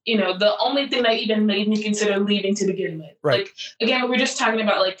was, the only thing that even made me consider leaving to begin with. Right. Like, again, we were just talking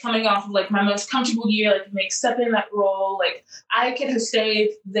about, like, coming off of, like, my most comfortable year, like, accepting that role. Like, I could have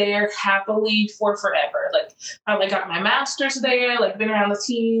stayed there happily for forever. Like, I got my master's there, like, been around the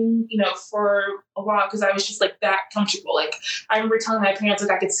team, for a while because I was just, like, that comfortable. Like, I remember telling my parents,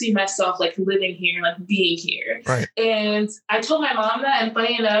 like, I could see myself, like, living here, like, being here. Right. And I told my mom that, and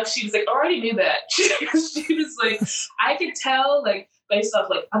funny enough, she was like, I already knew that. She was like, I could tell, like, based off,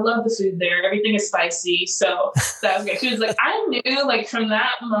 like, I love the food there. Everything is spicy. So that was good. She was like, I knew, like, from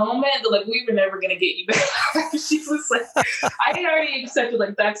that moment that, like, we were never going to get you back. She was like, I had already accepted,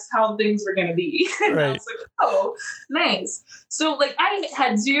 like, that's how things were going to be. And right. I was like, oh, nice. So, like, I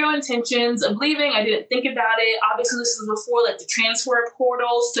had zero intentions of leaving. I didn't think about it. Obviously, this was before, like, the transfer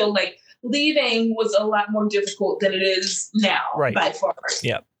portal. So, like, leaving was a lot more difficult than it is now, right. by far.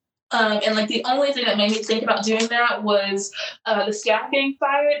 Yeah. And, like, the only thing that made me think about doing that was the staff getting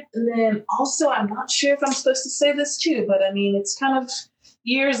fired. And then also, I'm not sure if I'm supposed to say this too, but I mean, it's kind of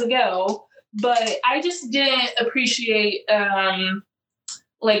years ago. But I just didn't appreciate,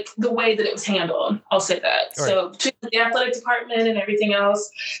 like the way that it was handled. I'll say that. Right. So the athletic department and everything else,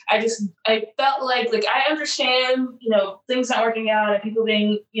 I felt like I understand, things not working out and people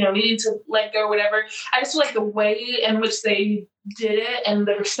being, needing to let go or whatever. I just feel like the way in which they did it and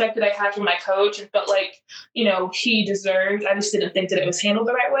the respect that I had for my coach and felt like, he deserved, I just didn't think that it was handled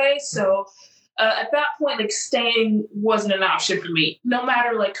the right way. So at that point, staying wasn't an option for me, no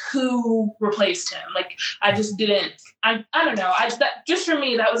matter who replaced him. I just didn't, I don't know. Just for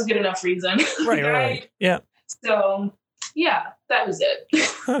me, that was a good enough reason. Right. Yeah. So yeah, that was it.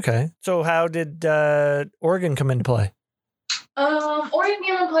 Okay. So how did Oregon come into play? Oregon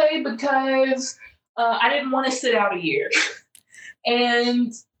came into play because I didn't want to sit out a year.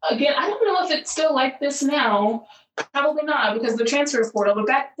 And again, I don't know if it's still like this now. Probably not, because the transfer portal. But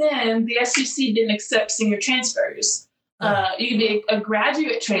back then, the SEC didn't accept senior transfers. You could be a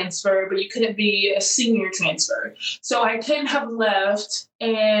graduate transfer, but you couldn't be a senior transfer. So I couldn't have left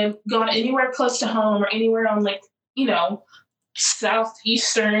and gone anywhere close to home or anywhere on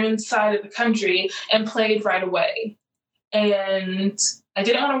southeastern side of the country and played right away. And I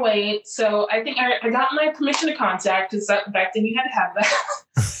didn't want to wait. So I think I got my permission to contact, because back then you had to have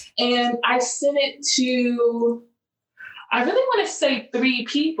that. And I sent it to, I really want to say 3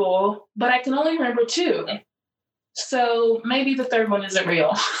 people, but I can only remember 2. So maybe the third one isn't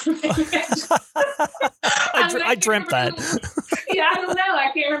real. I dreamt that. Yeah, I don't know.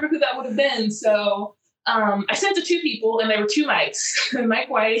 I can't remember who that would have been. So I sent it to 2 people, and there were 2 Mikes, Mike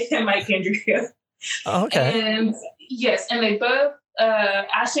White and Mike Andrea. Oh, okay. And yes, and they both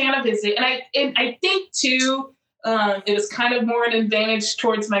asked me on a visit. And I think too, it was kind of more an advantage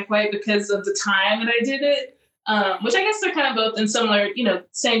towards Mike White because of the time that I did it. Which I guess they're kind of both in similar,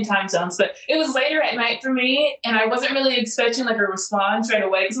 same time zones, but it was later at night for me, and I wasn't really expecting a response right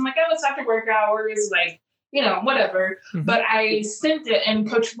away, because I'm like, oh, it's after work hours, whatever. Mm-hmm. But I sent it, and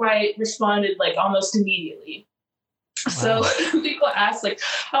Coach White responded almost immediately. Wow. So people asked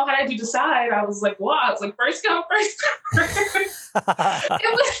how did you decide? I was like, wow, it's first come, first serve.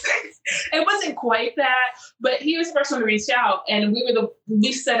 It wasn't quite that, but he was the first one to reach out, and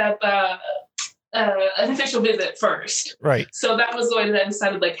we set up an official visit first. Right. So that was the way that I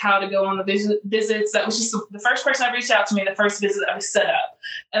decided how to go on the visits. That was just the first person that reached out to me, the first visit that was set up.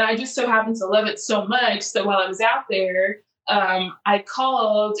 And I just so happened to love it so much that while I was out there, I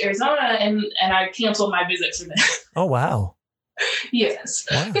called Arizona and I canceled my visit for them. Oh, wow. Yes.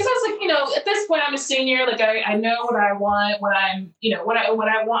 Because I was at this point I'm a senior. I know what I want, what I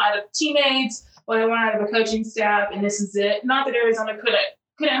want out of teammates, what I want out of a coaching staff, and this is it. Not that Arizona couldn't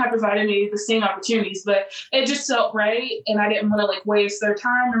have provided me the same opportunities, but it just felt right, and I didn't want to waste their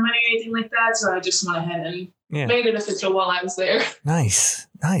time or money or anything like that. So I just went ahead and made it official while I was there. Nice.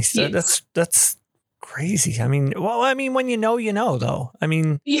 Yes. That's crazy. When you know, though.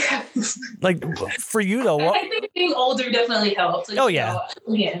 Yeah. For you though, I think being older definitely helps.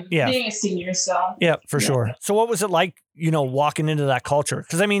 Being a senior, so yeah, for sure. So what was it like, walking into that culture?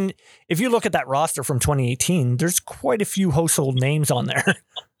 Because if you look at that roster from 2018, there's quite a few household names on there.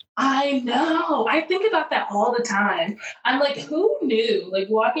 I know. I think about that all the time. I'm like, who knew?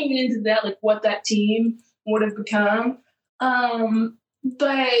 Walking into that, what that team would have become.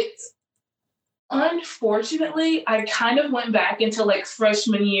 But unfortunately, I kind of went back into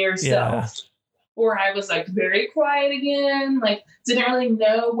freshman year self, where I was very quiet again, didn't really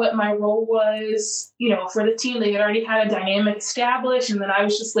know what my role was, for the team. They had already had a dynamic established, and then I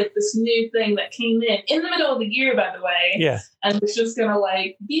was just this new thing that came in the middle of the year, by the way. Yeah. And was just gonna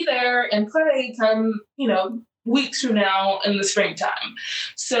be there and play come, weeks from now in the springtime.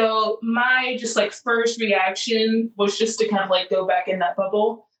 So my just first reaction was just to kind of go back in that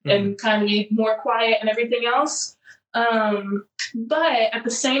bubble and kind of be more quiet and everything else. But at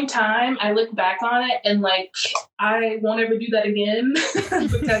the same time, I look back on it and I won't ever do that again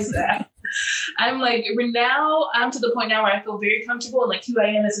because I'm now I'm to the point now where I feel very comfortable in who I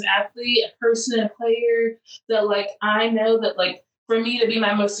am as an athlete, a person, a player, that I know that for me to be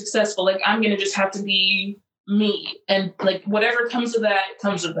my most successful, I'm going to just have to be me, and whatever comes of that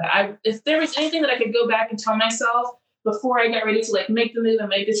comes of that. If there was anything that I could go back and tell myself before I got ready to make the move and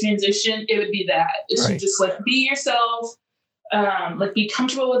make the transition, it would be that. It should just be yourself, be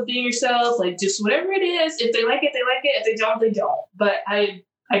comfortable with being yourself, just whatever it is. If they like it, they like it. If they don't, they don't. But I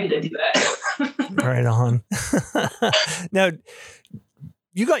didn't do that. Right on. Now,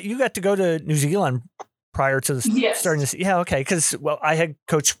 you got to go to New Zealand prior to starting this. Yeah, okay. Because I had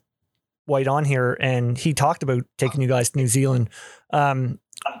Coach White on here, and he talked about taking you guys to New Zealand.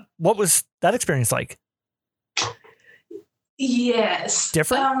 What was that experience like? Yes.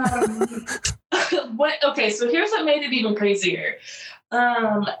 Different? Okay, so here's what made it even crazier.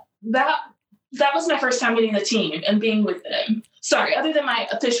 That was my first time meeting the team and being with them. Sorry, other than my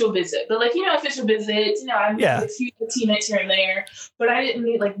official visit. But official visits, I met a few teammates here and there, but I didn't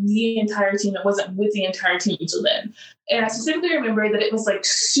meet the entire team. I wasn't with the entire team until then. And I specifically remember that it was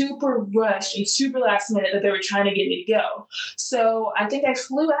super rushed and super last minute that they were trying to get me to go. So I think I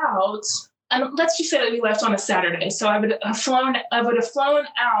flew out. And let's just say that we left on a Saturday. So I would have flown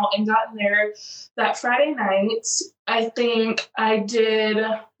out and gotten there that Friday night. I think I did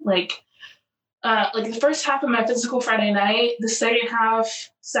the first half of my physical Friday night, the second half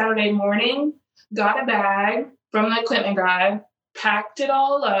Saturday morning, got a bag from the equipment guy, packed it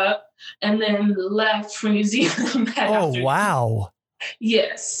all up, and then left for New Zealand that afternoon. Wow.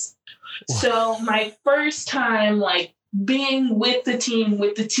 Yes. So my first time being with the team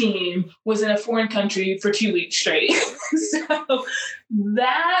was in a foreign country for 2 weeks straight. So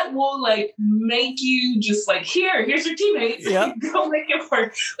that will make you just here's your teammates. Yep. Go make it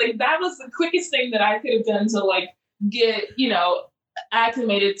work. That was the quickest thing that I could have done to get,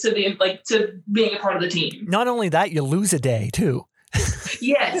 acclimated to to being a part of the team. Not only that, you lose a day too.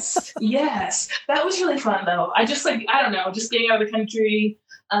 Yes. That was really fun though. I just I don't know, just getting out of the country.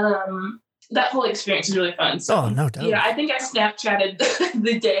 That whole experience is really fun. So, no doubt. Yeah, I think I Snapchatted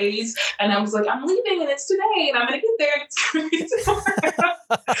the days and I was like, I'm leaving and it's today and I'm going to get there and it's going to be tomorrow.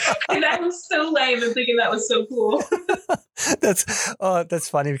 And that was so lame and thinking that was so cool. That's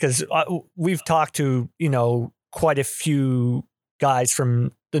funny because we've talked to, quite a few guys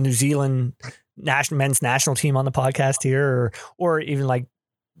from the New Zealand men's national team on the podcast here or even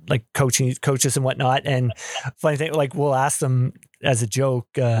coaches and whatnot. And funny thing, we'll ask them as a joke,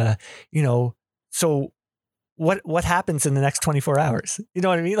 so what happens in the next 24 hours? You know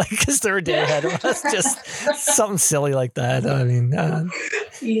what I mean? Because they're a day ahead of us, just something silly like that. I mean,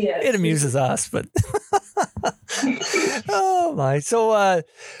 it amuses us, but oh my. So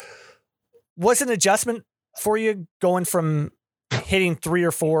was an adjustment for you going from hitting 3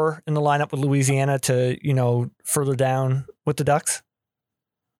 or 4 in the lineup with Louisiana to, further down with the Ducks?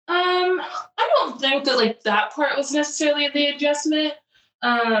 I don't think that that part was necessarily the adjustment.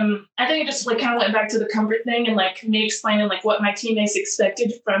 I think it just kind of went back to the comfort thing and me explaining what my teammates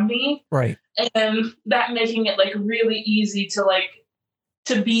expected from me, right? And that making it really easy to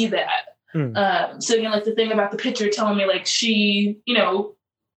be that. So again, the thing about the pitcher telling me she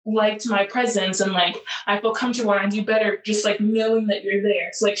liked my presence and I feel comfortable and I do better just knowing that you're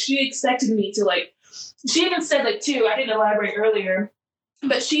there. So she expected me to she even said too. I didn't elaborate earlier.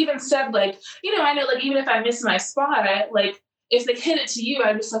 But she even said, I know, even if I miss my spot, if they hit it to you,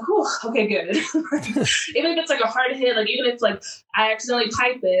 I'm just oh, okay, good. Even if it's a hard hit, even if I accidentally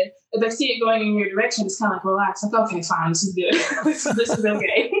pipe it, if I see it going in your direction, it's kind of relax. Okay, fine, this is good. this is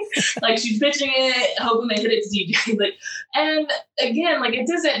okay. She's pitching it, hoping they hit it to DJ. And again, it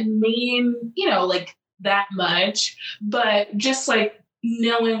doesn't mean, that much, but just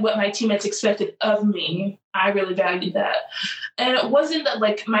knowing what my teammates expected of me, I really valued that. And it wasn't that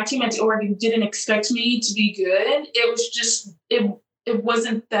my teammates at Oregon didn't expect me to be good. It was just, it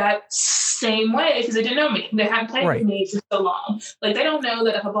wasn't that same way because they didn't know me. They hadn't played with me for so long. They don't know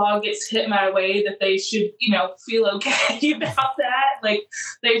that if a ball gets hit my way that they should, feel okay about that.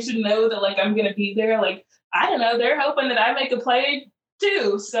 They should know that I'm going to be there. I don't know. They're hoping that I make a play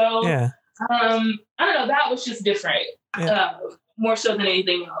too. So, yeah. I don't know. That was just different. Yeah. More so than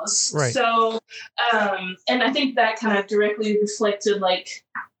anything else. Right. So, and I think that kind of directly reflected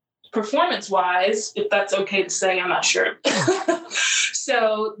performance-wise, if that's okay to say, I'm not sure.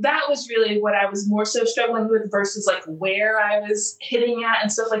 So that was really what I was more so struggling with versus where I was hitting at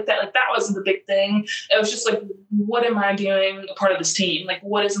and stuff like that. That wasn't the big thing. It was just what am I doing a part of this team?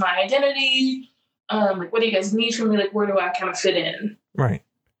 What is my identity? What do you guys need from me? Where do I kind of fit in? Right.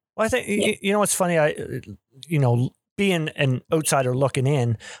 Well, I think, what's funny, being an outsider looking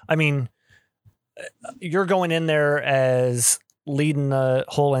in, I mean, you're going in there as leading the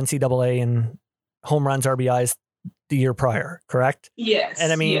whole NCAA in home runs, RBIs the year prior, correct? Yes.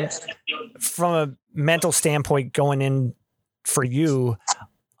 And I mean, from a mental standpoint going in for you,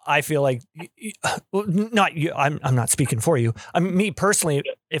 I feel not you, I'm not speaking for you. Me personally,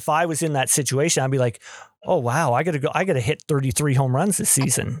 if I was in that situation, I'd be like, oh, wow, I got to hit 33 home runs this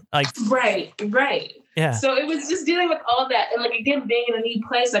season. Right. Yeah. So it was just dealing with all that. And again, being in a new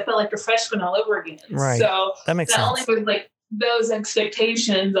place, I felt like a freshman all over again. Right. So that makes sense. Not only with those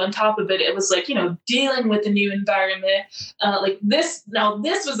expectations on top of it, it was dealing with the new environment. This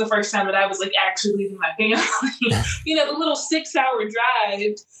was the first time that I was actually leaving my family. The little 6-hour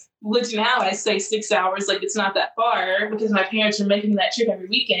drive which now I say 6 hours, like it's not that far because my parents are making that trip every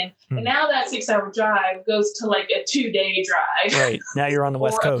weekend. And now that 6 hour drive goes to like a 2-day drive. Right. Now you're on the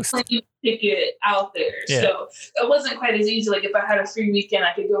West Coast. A plane ticket out there. Yeah. So it wasn't quite as easy. Like if I had a free weekend,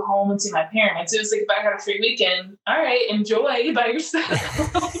 I could go home and see my parents. It was like if I had a free weekend, all right, enjoy by yourself.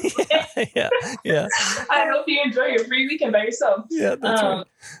 Yeah. I hope you enjoy your free weekend by yourself. Yeah, that's right.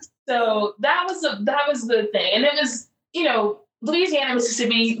 So that was the thing. And it was, Louisiana,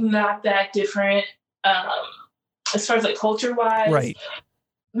 Mississippi, not that different as far as like culture wise. Right.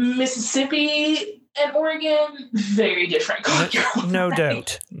 Mississippi and Oregon, very different culture. No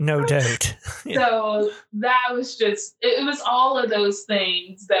doubt. Yeah. So that was it was all of those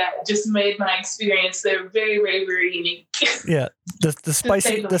things that just made my experience there very, very, very unique. Yeah.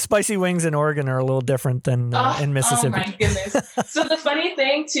 The spicy wings in Oregon are a little different than in Mississippi. Oh my goodness. So the funny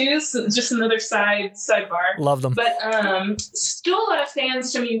thing too, just another sidebar. Love them. But still a lot of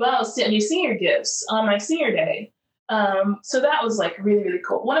fans from UL sent me senior gifts on my senior day. So that was like really, really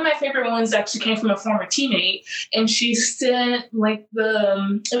cool. One of my favorite ones actually came from a former teammate, and she sent like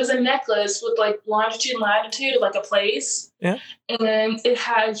it was a necklace with like longitude and latitude of like a place. Yeah. And it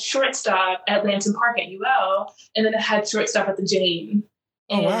had shortstop at Lansing Park at UL, and then it had shortstop at the Jane.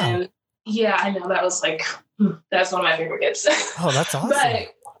 And wow. Yeah, I know that was like, that's one of my favorite gifts. Oh, that's awesome.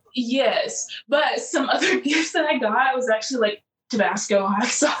 But some other gifts that I got was actually like Tabasco hot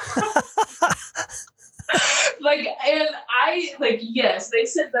sauce. Yes, they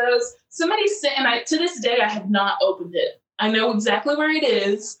sent those. Somebody sent, and to this day, I have not opened it. I know exactly where it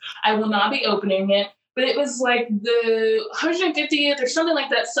is. I will not be opening it. But it was like the 150th or something like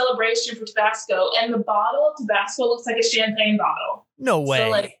that celebration for Tabasco. And the bottle of Tabasco looks like a champagne bottle. No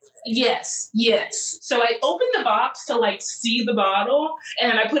way. So yes. So I opened the box to like see the bottle,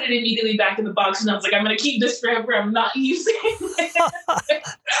 and I put it immediately back in the box, and I was like, I'm going to keep this forever. I'm not using it.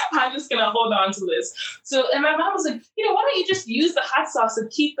 I'm just going to hold on to this. So, and my mom was like, why don't you just use the hot sauce and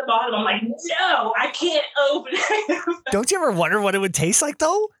keep the bottle? I'm like, no, I can't open it. Don't you ever wonder what it would taste like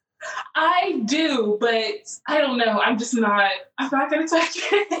though? I do, but I don't know. I'm not going to touch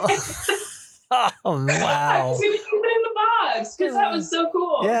it. Oh, wow. I was going to keep it in the box because that was so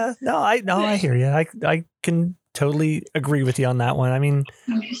cool. Yeah, I hear you. I can totally agree with you on that one. I mean,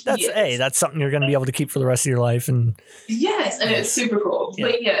 that's something you're going to be able to keep for the rest of your life. And yes, and it's super cool. Yeah.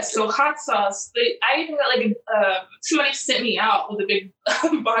 But yes, so hot sauce. I even got somebody sent me out with a big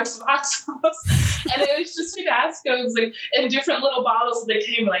box of hot sauce, and it was just Tabasco's like in different little bottles. They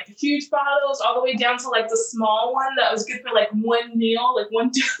came like the huge bottles all the way down to like the small one that was good for like one meal, like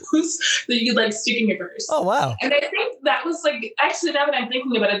one dose that you could like stick in your purse. Oh wow! And I think that was like actually now that I'm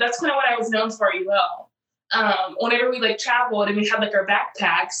thinking about it, that's kind of what I was known for at UL. Whenever we like traveled and we had like our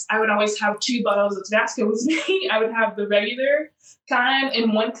backpacks, I would always have 2 bottles of Tabasco with me. I would have the regular kind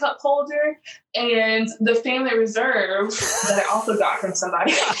in one cup holder and the Family Reserve that I also got from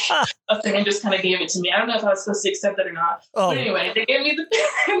somebody. A fan just kind of gave it to me. I don't know if I was supposed to accept it or not. Oh. But anyway, they gave me the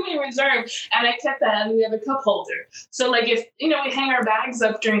Family Reserve and I kept that in the other cup holder. So like if, we hang our bags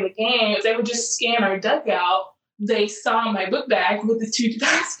up during the game, they would just scan our dugout. They saw my book bag with the 2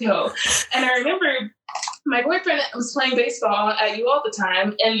 Tabasco. And I remember my boyfriend was playing baseball at UL at the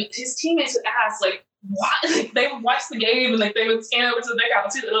time, and his teammates would ask, like, what? Like, they would watch the game, and, like, they would scan over to the dugout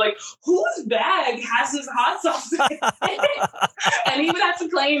and see, they're like, whose bag has this hot sauce in it? And he would have to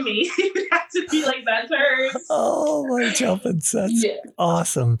claim me. He would have to be like, that's hers. Oh, my jumpins. That's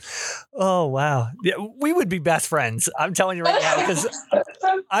awesome. Oh, wow. Yeah, we would be best friends. I'm telling you right now, because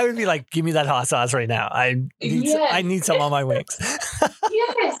I would be like, give me that hot sauce right now. I need some on my wings.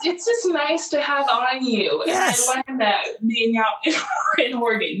 Yes, it's just nice to have on you. Yes. And I learned that being out in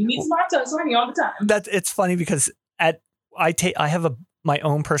Oregon. You need some hot sauce on you all the time. It's funny because I have my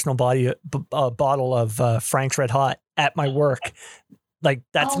own personal bottle of Frank's Red Hot at my work. Like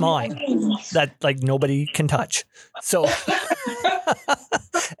that's mine. That like nobody can touch. So,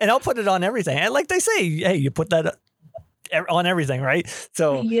 and I'll put it on everything. And like they say, hey, you put that on everything, right?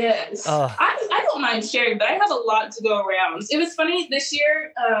 So yes, I don't mind sharing, but I have a lot to go around. It was funny this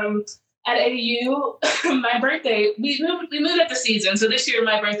year. At AU, my birthday, we moved up the season. So this year,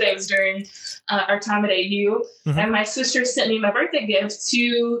 my birthday was during our time at AU. Mm-hmm. And my sister sent me my birthday gift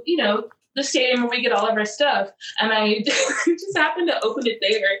to, the stadium where we get all of our stuff. And I just happened to open it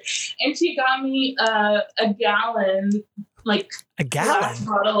there. And she got me a gallon, glass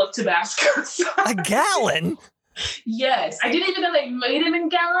bottle of Tabasco. A gallon? Yes, I didn't even know they made them in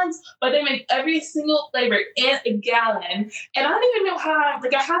gallons, but they make every single flavor in a gallon. And I don't even know how,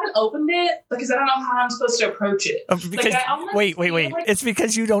 I haven't opened it because I don't know how I'm supposed to approach it. Because, wait. It's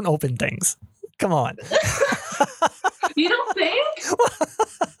because you don't open things. Come on. You don't think?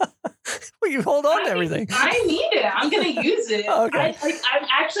 You hold on to everything. I need it. I'm going to use it. Okay. I'm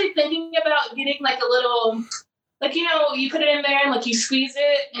actually thinking about getting like a little, like, you know, you put it in there and like you squeeze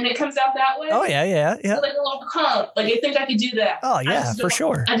it and it comes out that way. Oh, yeah. So, like a little pump. Like, I think I could do that. Oh, yeah, for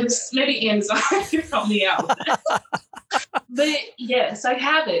sure. Maybe Amazon can help me out with that. But yes, I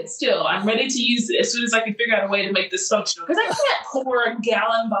have it still. I'm ready to use it as soon as I can figure out a way to make this functional. Because I can't pour a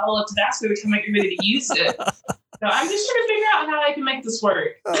gallon bottle of Tabasco every time I get ready to use it. So I'm just trying to figure out how I can make this work.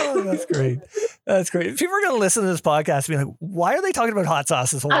 Oh, that's great. That's great. People are going to listen to this podcast and be like, why are they talking about hot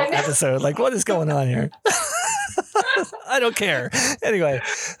sauce this whole episode? Like, what is going on here? I don't care. Anyway,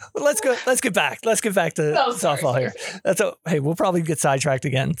 let's get back to softball here. Hey, we'll probably get sidetracked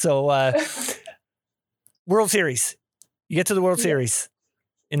again. So, World Series. You get to the World Series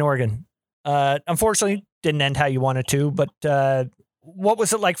in Oregon. Unfortunately, didn't end how you wanted to, but what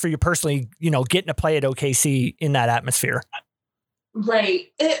was it like for you personally, you know, getting to play at OKC in that atmosphere? Right.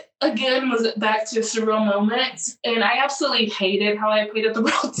 It, again, was back to a surreal moment. And I absolutely hated how I played at the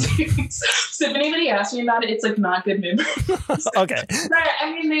World Series. So if anybody asks me about it, it's like not good memories. Okay. But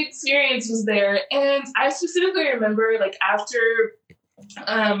I mean, the experience was there. And I specifically remember like after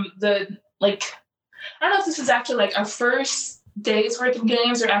I don't know if this is after like our first day's worth of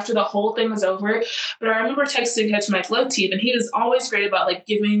games or after the whole thing was over, but I remember texting him to my flow team and he was always great about like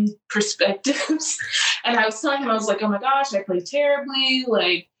giving perspectives. And I was telling him, I was like, oh my gosh, I played terribly.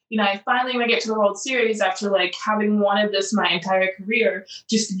 Like, you know, I finally want to get to the World Series after like having wanted this my entire career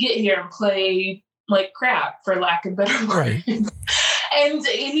just to get here and play like crap, for lack of better words. Right. And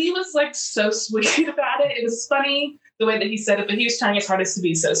he was like so sweet about it. It was funny the way that he said it, but he was trying his hardest to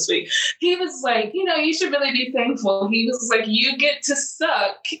be so sweet. He was like, you know, you should really be thankful. He was like, you get to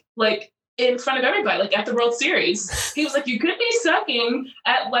suck like in front of everybody, like at the World Series. He was like, you could be sucking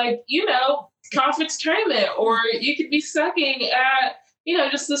at like, you know, conference tournament, or you could be sucking at, you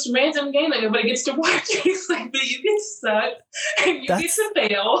know, just this random game that nobody gets to watch. He's like, but you get suck and you get to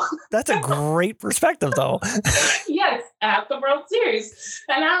fail. That's a great perspective though. Yes, at the World Series.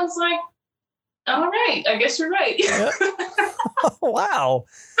 And I was like, all right, I guess you're right. Yeah. Wow.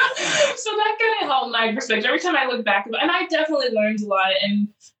 So that kind of helped my perspective. Every time I look back, and I definitely learned a lot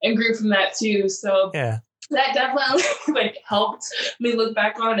and grew from that too. So yeah, that definitely like helped me look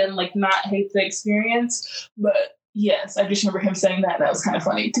back on it and like not hate the experience. But yes, I just remember him saying that. And that was kind of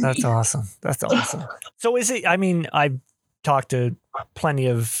funny to me. That's awesome. That's awesome. So is it, I mean, I've talked to plenty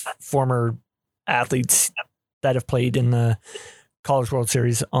of former athletes that have played in the College World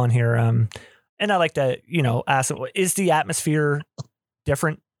Series on here. And I like to, you know, ask, is the atmosphere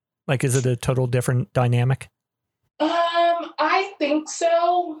different? Like, is it a total different dynamic? I think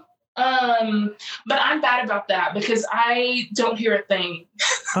so. But I'm bad about that because I don't hear a thing.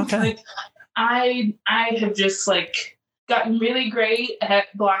 Okay. Like, I have just like gotten really great at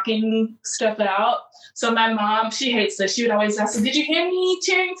blocking stuff out. So my mom, she hates this. She would always ask, did you hear me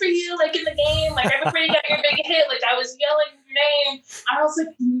cheering for you like in the game? Like right before you got your big hit, like I was yelling your name. I was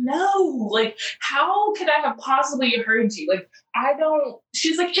like, no, like how could I have possibly heard you? Like I don't,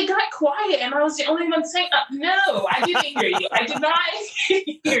 she's like, it got quiet and I was the only one saying, no, I didn't hear you. I did not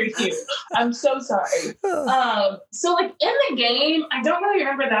hear you. I'm so sorry. So like in the game, I don't really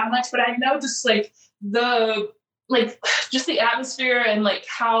remember that much, but I know just like just the atmosphere and like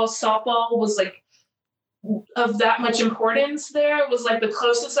how softball was like of that much importance there was like the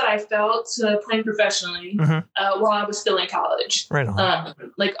closest that I felt to playing professionally while I was still in college. Right on.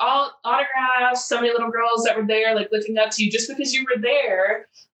 Like all autographs, so many little girls that were there, like looking up to you just because you were there.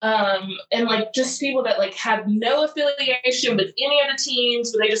 And like just people that like had no affiliation with any of the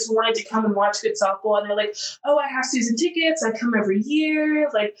teams, but they just wanted to come and watch good softball. And they're like, oh, I have season tickets. I come every year.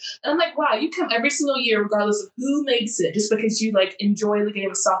 Like, and I'm like, wow, you come every single year, regardless of who makes it, just because you like enjoy the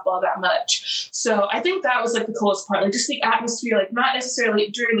game of softball that much. So I think that was like the coolest part, like just the atmosphere, like not necessarily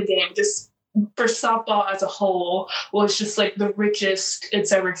during the game, just for softball as a whole was just like the richest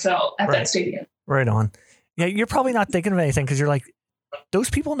it's ever felt at that stadium. Right on. Yeah. You're probably not thinking of anything because you're like, those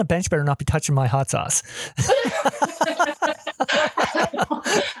people on the bench better not be touching my hot sauce.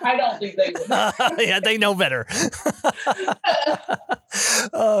 I don't think they would. Yeah, they know better.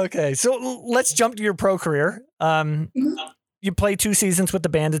 Okay, so let's jump to your pro career. You played 2 seasons with the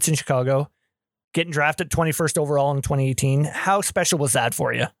Bandits in Chicago, getting drafted 21st overall in 2018. How special was that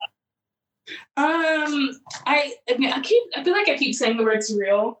for you? I feel like I keep saying the word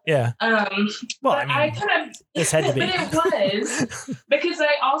surreal. Yeah. Well, I mean, I kind of this had to be. But it was because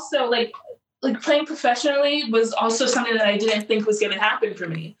I also like playing professionally was also something that I didn't think was going to happen for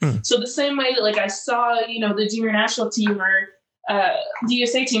me. So the same way that like I saw, you know, the junior national team or the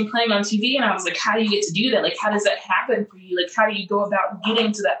USA team playing on TV, and I was like, how do you get to do that? Like, how does that happen for you? Like, how do you go about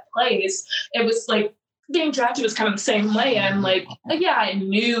getting to that place? It was like being drafted was kind of the same way. I'm like, yeah, I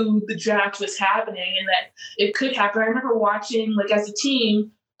knew the draft was happening and that it could happen. I remember watching, like, as a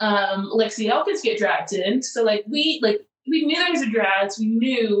team, Lexi Elkins get drafted. So like we knew there was a draft, we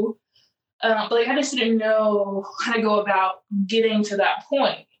knew, but like I just didn't know how to go about getting to that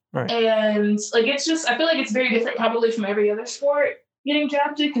point. Right. And like it's just, I feel like it's very different probably from every other sport getting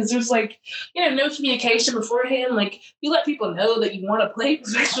drafted, because there's like, you know, no communication beforehand. Like you let people know that you want to play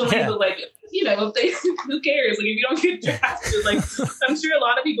professionally, but like, you know, if they, who cares? Like if you don't get drafted, like I'm sure a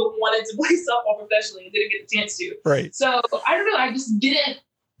lot of people wanted to play softball professionally and didn't get the chance to. Right. So I don't know. I just didn't.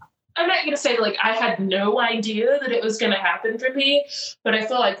 I'm not going to say like I had no idea that it was going to happen for me, but I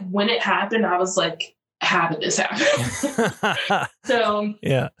feel like when it happened, I was like, how did this happen? So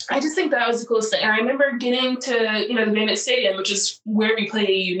yeah, I just think that was the coolest thing. I remember getting to, you know, the Bandits Stadium, which is where we play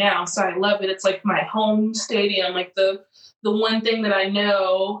AU now. So I love it. It's like my home stadium, like the one thing that I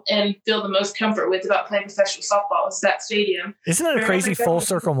know and feel the most comfort with about playing professional softball is that stadium. Isn't it a crazy full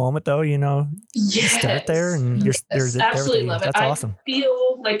circle moment though? You know, yes. You start there and you're absolutely love it. That's awesome. I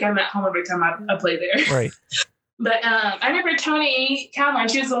feel like I'm at home every time I play there. Right. But I remember Tony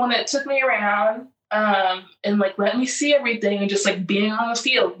Cajuns, she was the one that took me around and like let me see everything and just like being on the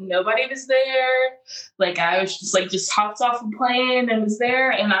field. Nobody was there. Like I was just hopped off the plane and was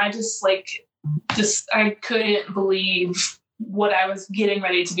there, and I I couldn't believe what I was getting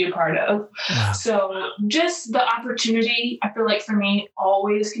ready to be a part of. Wow. So just the opportunity, I feel like for me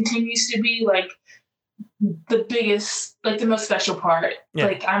always continues to be like the biggest, like the most special part. Yeah.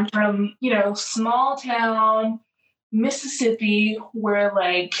 Like I'm from, you know, small town Mississippi where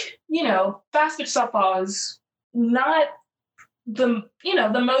like, you know, fast pitch softball is not the, you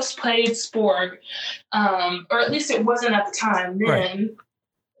know, the most played sport, or at least it wasn't at the time then. Right.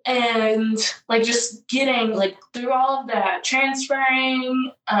 And like just getting like through all of that,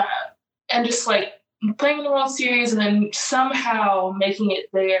 transferring, and just like playing in the World Series and then somehow making it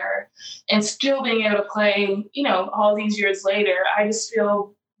there and still being able to play, you know, all these years later, I just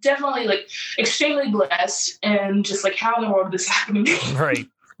feel definitely like extremely blessed and just like how in the world did this happen to me?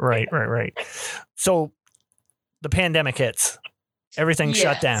 Right. So the pandemic hits, everything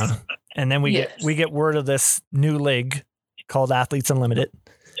shut down, and then we get word of this new league called Athletes Unlimited.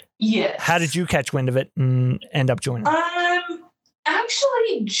 Yes. How did you catch wind of it and end up joining?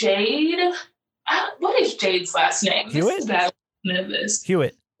 Actually, Jade. What is Jade's last name? Hewitt.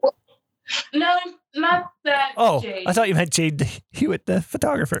 Hewitt. No, not that. Oh, Jade. I thought you meant Jade Hewitt, the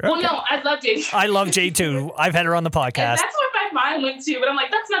photographer. Well, okay. no, I love Jade. I love Jade too. I've had her on the podcast. And that's where my mind went to, but I'm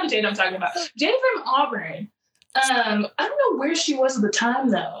like, that's not the Jade I'm talking about. Jade from Auburn. I don't know where she was at the time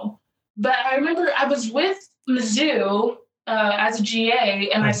though, but I remember I was with Mizzou as a GA,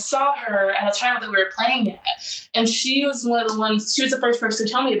 and I saw her at a tryout that we were playing at, and she was one of the ones. She was the first person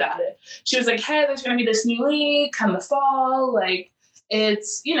to tell me about it. She was like, "Hey, there's going to be this new league come the fall. Like,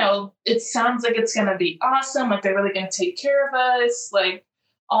 it's, you know, it sounds like it's going to be awesome. Like, they're really going to take care of us. Like,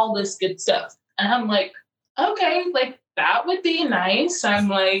 all this good stuff." And I'm like, "Okay, like that would be nice." I'm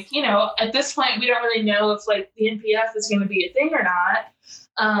like, you know, at this point, we don't really know if like the NPF is going to be a thing or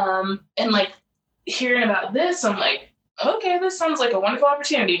not. And like hearing about this, I'm like, okay, this sounds like a wonderful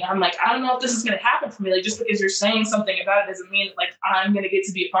opportunity. I'm like, I don't know if this is going to happen for me. Like, just because you're saying something about it doesn't mean that, like, I'm going to get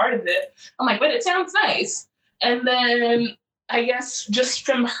to be a part of it. I'm like, but it sounds nice. And then I guess just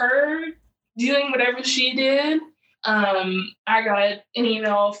from her doing whatever she did, I got an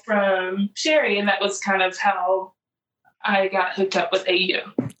email from Sherry, and that was kind of how I got hooked up with AU.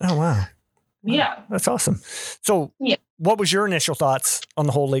 Oh, wow. Yeah. That's awesome. So what was your initial thoughts on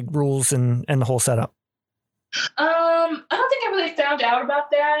the whole league rules and the whole setup? I don't think I really found out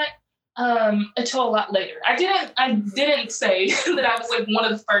about that until a lot later. I didn't say that I was like one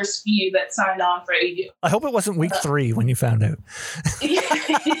of the first few that signed on for AU. I hope it wasn't week 3 when you found out. Yes.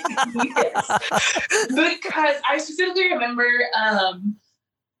 Because I specifically remember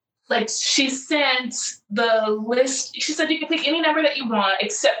like she sent the list. She said you can pick any number that you want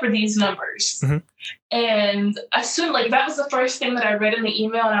except for these numbers. Mm-hmm. And I assumed like that was the first thing that I read in the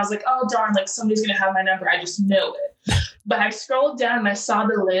email, and I was like, oh darn, like somebody's gonna have my number. I just know it. But I scrolled down and I saw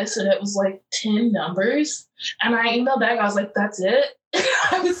the list, and it was like 10 numbers. And I emailed back. I was like, that's it.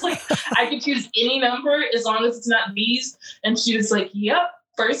 I was like, I could choose any number as long as it's not these. And she was like, yep,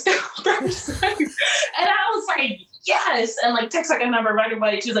 first come, first serve. And I was like, yes. And like text like a number right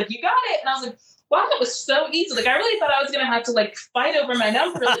away. She was like, you got it. And I was like, wow, that was so easy. Like, I really thought I was going to have to like fight over my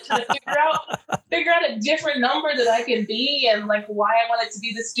number to figure out a different number that I could be and like why I wanted to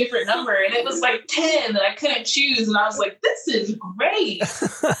be this different number. And it was like 10 that I couldn't choose. And I was like, this is great.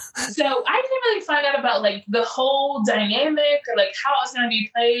 So I didn't really find out about like the whole dynamic or like how it was going to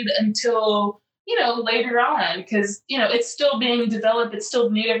be played until, you know, later on, because, you know, it's still being developed. It's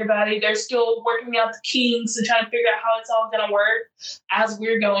still new to everybody. They're still working out the kinks and trying to figure out how it's all going to work as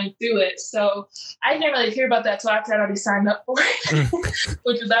we're going through it. So I didn't really hear about that till after I'd already signed up for it,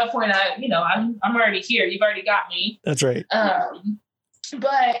 which at that point, I'm already here. You've already got me. That's right.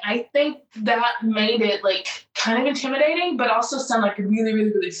 But I think that made it like kind of intimidating, but also sound like really,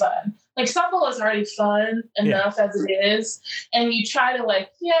 really, really fun. Like softball is already fun enough as it is. And you try to like,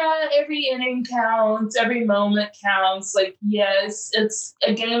 every inning counts, every moment counts. Like, yes, it's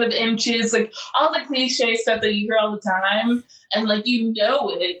a game of inches, like all the cliche stuff that you hear all the time. And like, you know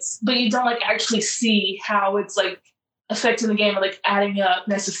it, but you don't like actually see how it's like affecting the game or like adding up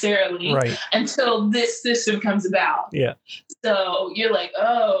necessarily until this system comes about. Yeah. So you're like,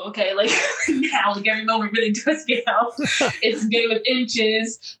 oh, okay, like now like every moment really does count. It's a game of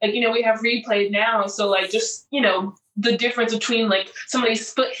inches. Like, you know, we have replay now. So like just, you know, the difference between like somebody's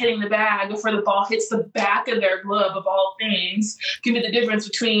foot hitting the bag before the ball hits the back of their glove of all things can be the difference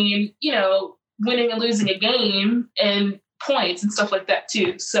between, you know, winning and losing a game and points and stuff like that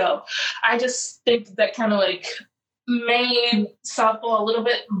too. So I just think that kind of like made softball a little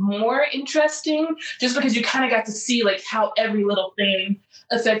bit more interesting just because you kind of got to see like how every little thing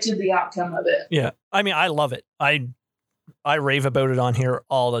affected the outcome of it. Yeah. I mean, I love it. I rave about it on here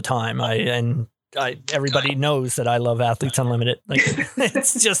all the time. Everybody knows that I love Athletes Unlimited. Like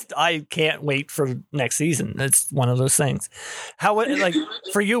it's just, I can't wait for next season. It's one of those things. How, like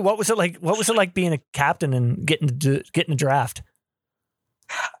for you, what was it like being a captain and getting a draft?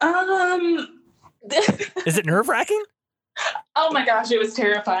 Is it nerve-wracking? Oh my gosh, it was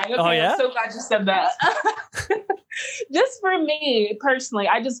terrifying. Okay, oh, yeah? I'm so glad you said that. Just for me personally,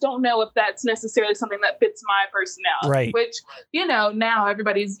 I just don't know if that's necessarily something that fits my personality. Right. Which, you know, now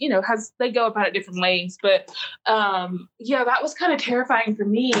everybody's, you know, they go about it different ways. But that was kind of terrifying for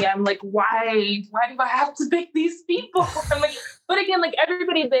me. I'm like, why do I have to pick these people? I'm like, but again, like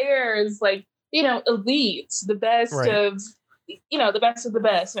everybody there is like, you know, elites, the best of the best of the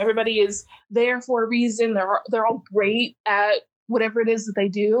best. Everybody is there for a reason. They're all great at whatever it is that they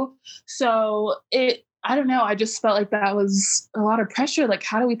do. So I don't know. I just felt like that was a lot of pressure. Like,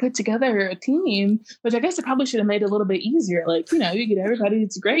 how do we put together a team? Which I guess it probably should have made it a little bit easier. Like, you know, you get everybody.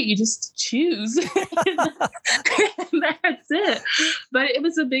 It's great. You just choose. And that's it. But it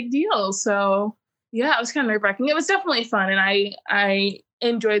was a big deal. So yeah, it was kind of nerve-wracking. It was definitely fun. And I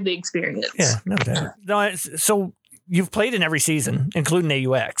enjoyed the experience. Yeah, no doubt. No, so you've played in every season, including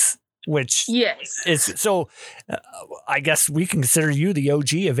AUX, which is so. I guess we can consider you the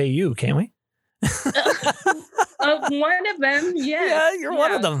OG of AU, can't we? One of them, yes. Yeah, you're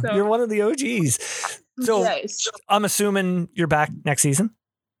one of them. So. You're one of the OGs. So I'm assuming you're back next season.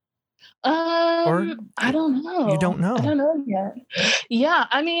 Or I don't know. You don't know. I don't know yet. Yeah,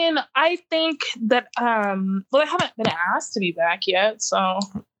 I mean, I think that I haven't been asked to be back yet, so.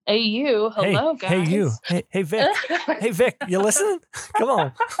 Hey, you. Hello, guys. Hey, you. Hey, Vic. Hey, Vic. You listening? Come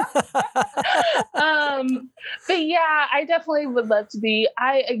on. But yeah, I definitely would love to be.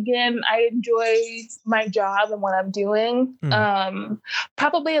 I enjoy my job and what I'm doing.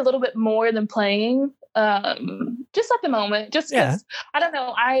 Probably a little bit more than playing. Just at the moment, just because I don't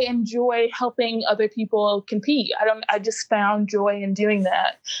know, I enjoy helping other people compete. I just found joy in doing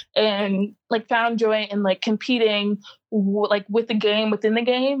that, and like found joy in like competing like with the game, within the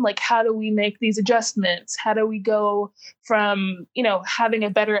game. Like, how do we make these adjustments? How do we go from, you know, having a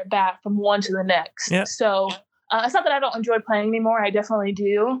better at bat from one to the next? Yeah. So it's not that I don't enjoy playing anymore. I definitely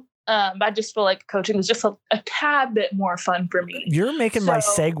do. But I just feel like coaching is just a tad bit more fun for me. You're making my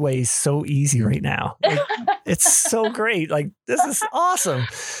segues so easy right now. Like, it's so great. Like, this is awesome.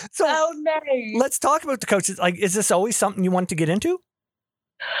 So nice. Let's talk about the coaches. Like, is this always something you want to get into?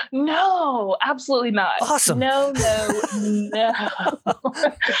 No, absolutely not. Awesome. No.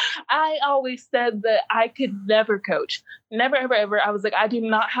 I always said that I could never coach. Never, ever, ever. I was like, I do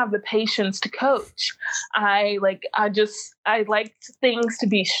not have the patience to coach. I liked things to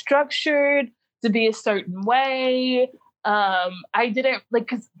be structured, to be a certain way. I didn't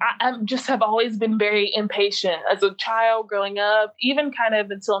because I just have always been very impatient as a child growing up, even kind of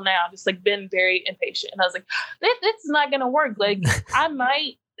until now, just like been very impatient. And I was like, it's not going to work. Like, I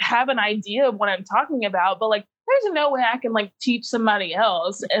might have an idea of what I'm talking about, but like, there's no way I can like teach somebody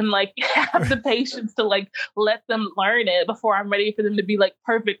else and like have the patience to like let them learn it before I'm ready for them to be like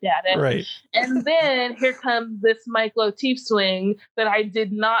perfect at it. Right. And then here comes this Mike Lateef swing that I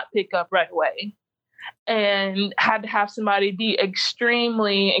did not pick up right away, and had to have somebody be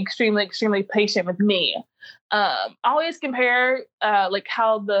extremely, extremely, extremely patient with me. Always compare like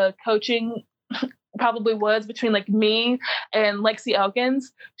how the coaching probably was between like me and Lexi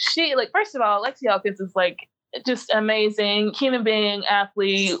Elkins. She like, first of all, Lexi Elkins is like just amazing human being,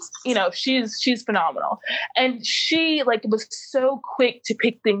 athlete, you know, she's phenomenal. And she like was so quick to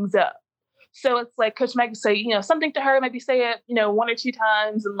pick things up. So it's like Coach Mike would say, you know, something to her, maybe say it, you know, 1 or 2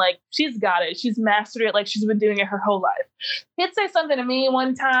 times, and like she's got it. She's mastered it like she's been doing it her whole life. He'd say something to me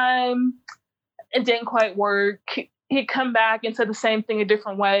one time, it didn't quite work. He'd come back and say the same thing a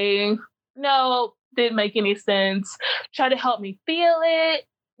different way. No, didn't make any sense. Try to help me feel it.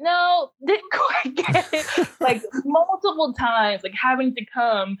 No, didn't quite get it. Like multiple times, like having to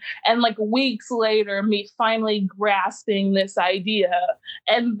come and like weeks later, me finally grasping this idea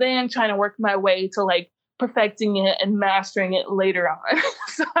and then trying to work my way to like perfecting it and mastering it later on.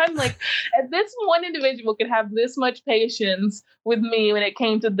 So I'm like, if this one individual could have this much patience with me when it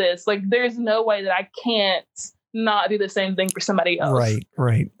came to this, like there's no way that I can't not do the same thing for somebody else.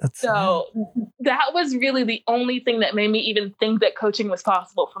 Right. So that was really the only thing that made me even think that coaching was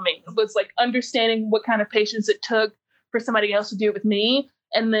possible for me, was like understanding what kind of patience it took for somebody else to do it with me.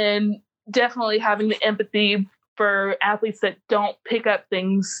 And then definitely having the empathy for athletes that don't pick up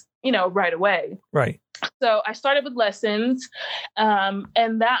things, you know, right away. Right. So I started with lessons, and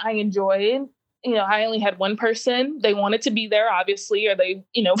that I enjoyed. You know, I only had one person. They wanted to be there, obviously, or they,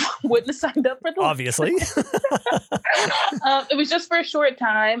 you know, wouldn't have signed up for the obviously. It was just for a short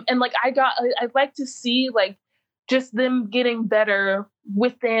time. And like, I'd like to see like just them getting better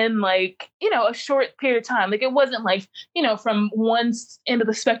within like, you know, a short period of time. Like it wasn't like, you know, from one end of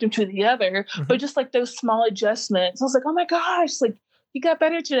the spectrum to the other, but just like those small adjustments. I was like, oh my gosh, like you got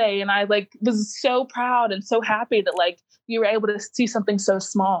better today. And I like was so proud and so happy that like you were able to see something so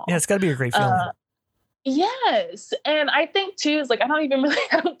small. Yeah, it's got to be a great feeling. Yes. And I think too, is like, I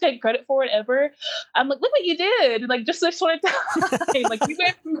don't take credit for it ever. I'm like, look what you did. Like just this one time, like you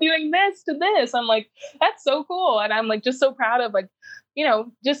went from doing this to this. I'm like, that's so cool. And I'm like, just so proud of like, you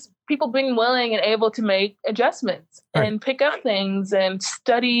know, just people being willing and able to make adjustments and pick up things and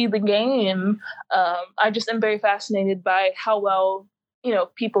study the game. I just am very fascinated by how well, you know,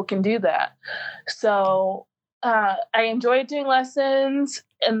 people can do that. So I enjoyed doing lessons,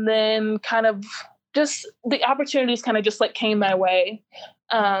 and then kind of just the opportunities kind of just like came my way.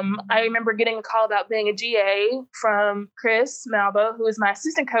 I remember getting a call about being a GA from Chris Malvo, who was my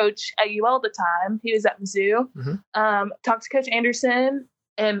assistant coach at UL at the time. He was at Mizzou. Talked to Coach Anderson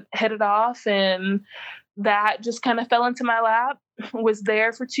and headed off, and that just kind of fell into my lap. Was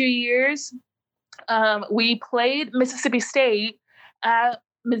there for 2 years. We played Mississippi State at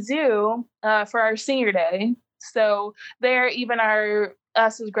Mizzou for our senior day. So there, even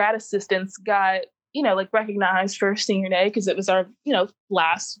us as grad assistants got, you know, like recognized for senior day because it was our, you know,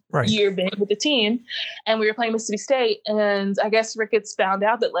 last year being with the team, and we were playing Mississippi State. And I guess Ricketts found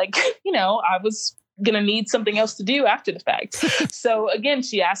out that like, you know, I was going to need something else to do after the fact. So again,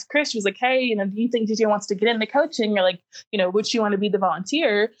 she asked Chris, she was like, hey, you know, do you think DJ wants to get into coaching? Or like, you know, would she want to be the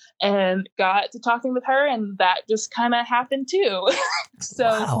volunteer? And got to talking with her, and that just kind of happened too.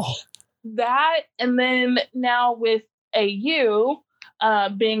 So that, and then now with AU,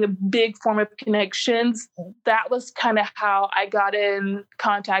 being a big form of connections, that was kind of how I got in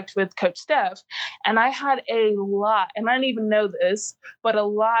contact with Coach Steph. And I had a lot, and I didn't even know this, but a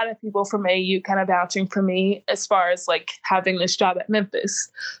lot of people from AU kind of vouching for me as far as like having this job at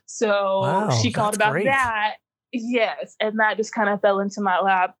Memphis. So she called about that. Yes. And that just kind of fell into my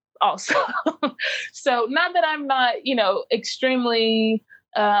lap also. So not that I'm not, you know, extremely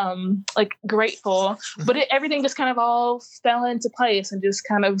like grateful, but everything just kind of all fell into place and just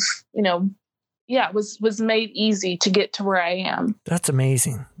kind of, you know, was made easy to get to where I am. That's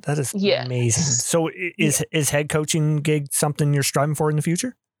amazing. That is amazing. So is head coaching gig something you're striving for in the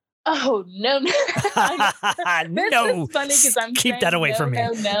future? Oh, no. No. It's funny because I'm keep that away from me.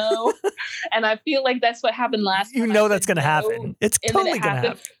 No. And I feel like that's what happened last time. You know that's going to happen. It's totally going to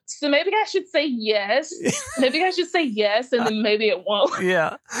happen. So maybe I should say yes. And then maybe it won't.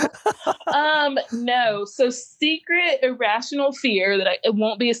 Yeah. No. So secret irrational fear that it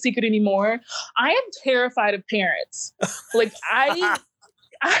won't be a secret anymore. I am terrified of parents. Like I'm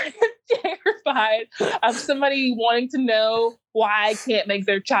terrified of somebody wanting to know why I can't make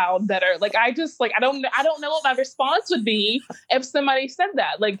their child better. Like I don't know what my response would be if somebody said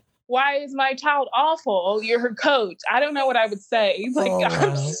that. Like, why is my child awful? You're her coach. I don't know what I would say. Like,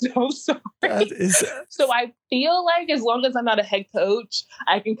 I'm so sorry. So I feel like as long as I'm not a head coach,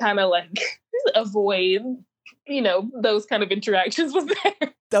 I can kind of like avoid, those kind of interactions with them.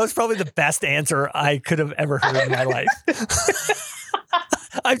 That was probably the best answer I could have ever heard in my life.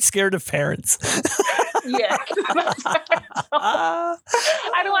 I'm scared of parents. Yeah. I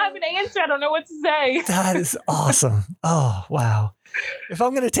don't have an answer. I don't know what to say. That is awesome. Oh, wow. If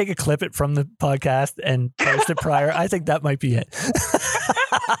I'm going to take a clip from the podcast and post it prior, I think that might be it.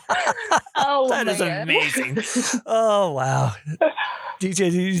 That is amazing. Oh, wow.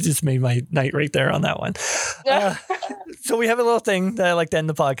 DJ, you just made my night right there on that one. So we have a little thing that I like to end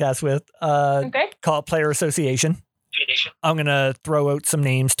the podcast with. Call it Player Association. I'm going to throw out some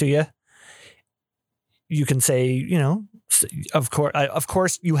names to you. You can say, of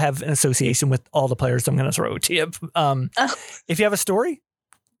course you have an association with all the players I'm going to throw to you. If you have a story,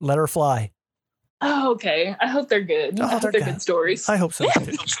 let her fly. Oh, okay. I hope they're good. I hope they're good stories. I hope so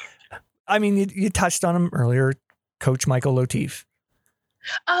too. I mean, you touched on him earlier, Coach Michael Latif.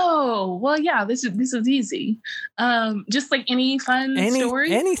 Oh, well, yeah, this is easy. Just like any fun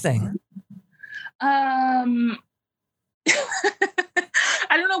story? Anything.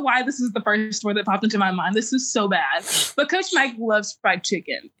 I don't know why this is the first story that popped into my mind. This is so bad. But Coach Mike loves fried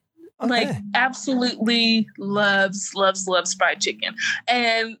chicken. Okay. Like, absolutely loves fried chicken.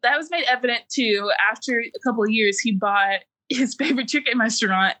 And that was made evident, too. After a couple of years, he bought his favorite chicken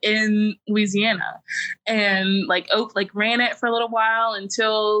restaurant in Louisiana and ran it for a little while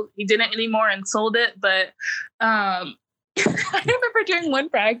until he didn't anymore and sold it. But I remember during one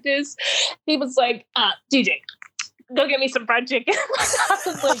practice, he was like, DJ, go get me some fried chicken. I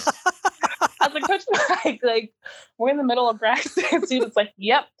was like, Coach Mike, like, we're in the middle of practice. He was like,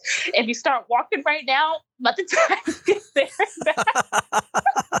 yep. If you start walking right now, by the time you get there,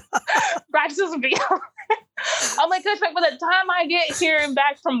 practice will be over. I'm like, Coach Mike, by the time I get here and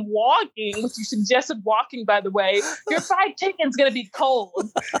back from walking, which you suggested walking, by the way, your fried chicken's going to be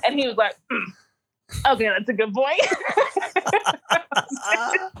cold. And he was like, okay, that's a good point.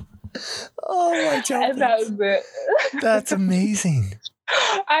 Oh my God. And that was it. That's amazing.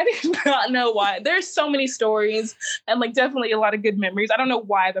 I did not know why. There's so many stories and definitely a lot of good memories. I don't know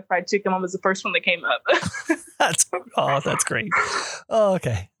why the fried chicken one was the first one that came up. That's great. Oh,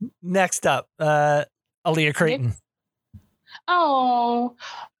 okay. Next up, Aaliyah Creighton. Oh,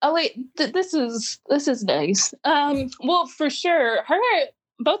 Aaliyah, this is nice. Well, for sure,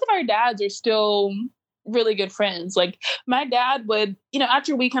 both of our dads are still really good friends. Like, my dad would,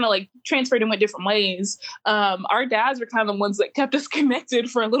 after we kind of transferred and went different ways, our dads were kind of the ones that kept us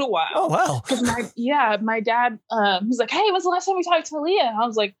connected for a little while. Oh, wow. Because my dad was like, hey, when's the last time we talked to Aaliyah? I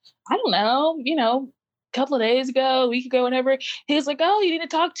was like, I don't know, a couple of days ago, a week ago, whatever. He's like, oh, you need to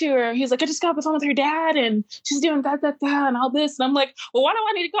talk to her. He's like, I just got off the phone with her dad and she's doing that, and all this. And I'm like, well, why do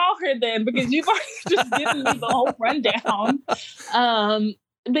I need to call her then? Because you've already just given me the whole rundown.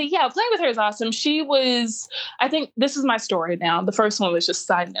 But yeah, playing with her is awesome. She was, I think this is my story now. The first one was just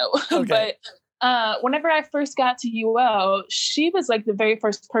side note. Okay. But whenever I first got to UL, she was the very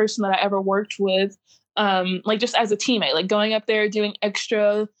first person that I ever worked with, just as a teammate, going up there, doing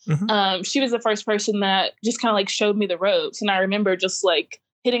extra. Mm-hmm. She was the first person that just kind of showed me the ropes. And I remember just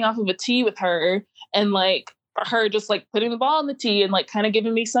hitting off of a tee with her and her just putting the ball on the tee and kind of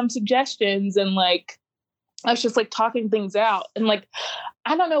giving me some suggestions and I was just talking things out. And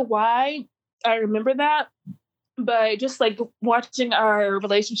I don't know why I remember that, but just watching our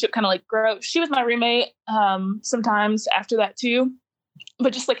relationship kind of grow. She was my roommate sometimes after that too,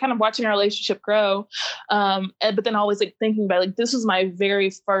 but just kind of watching our relationship grow. But then always thinking about this was my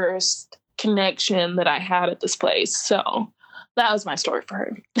very first connection that I had at this place. So that was my story for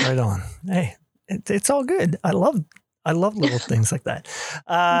her. Right on. Hey, it's all good. I love little things like that.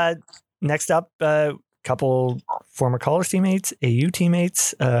 Next up, couple former college teammates, AU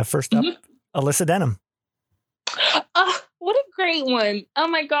teammates. First up, Alyssa Denham. What a great one. Oh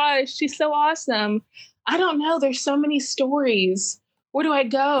my gosh, she's so awesome. I don't know. There's so many stories. Where do I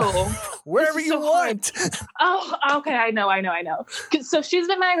go? Wherever you want. Oh, okay. I know. So she's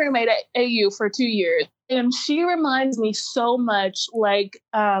been my roommate at AU for 2 years. And she reminds me so much like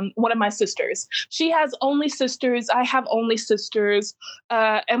one of my sisters. She has only sisters. I have only sisters.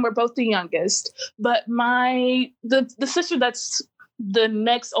 And we're both the youngest. But the sister that's the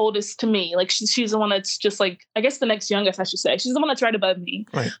next oldest to me, she's the one that's just I guess the next youngest, I should say. She's the one that's right above me.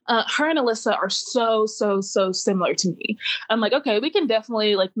 Right. Her and Alyssa are so similar to me. I'm like, okay, we can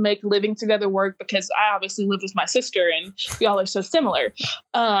definitely make living together work because I obviously live with my sister and we all are so similar.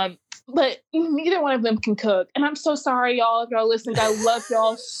 but neither one of them can cook. And I'm so sorry, y'all, if y'all listening. I love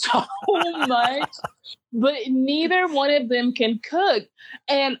y'all so much, but neither one of them can cook.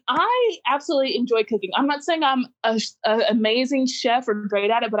 And I absolutely enjoy cooking. I'm not saying I'm an amazing chef or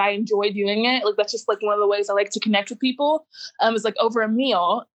great at it, but I enjoy doing it. Like, that's just like one of the ways I like to connect with people. Is like over a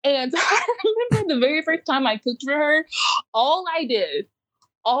meal. And I remember the very first time I cooked for her, all I did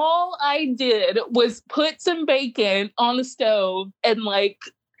was put some bacon on the stove and like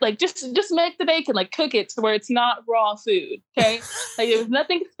just make the bacon, like cook it to where it's not raw food. Okay. Like, there was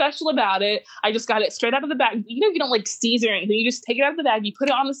nothing special about it. I just got it straight out of the bag. You know, you don't like season or anything. You just take it out of the bag, you put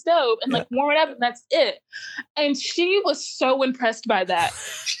it on the stove and like warm it up, and that's it. And she was so impressed by that.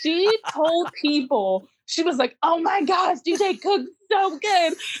 She told people, she was like, "Oh my gosh, DJ cooked so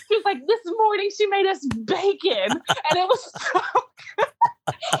good." She was like, "This morning she made us bacon." And it was so good.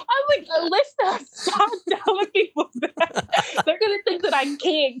 I'm like, Alyssa, stop telling people that. They're going to think that I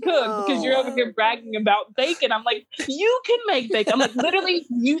can't cook because you're over here bragging about bacon. I'm like, you can make bacon. I'm like, literally,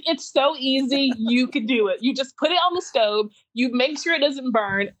 it's so easy. You can do it. You just put it on the stove. You make sure it doesn't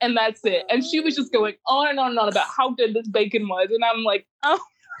burn, and that's it. And she was just going on and on and on about how good this bacon was. And I'm like, oh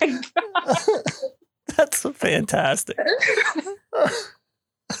my God. That's fantastic.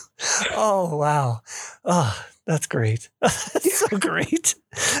 Oh, wow. Oh, that's great. That's so great.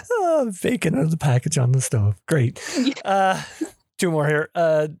 Oh, bacon out of the package on the stove. Great. Two more here.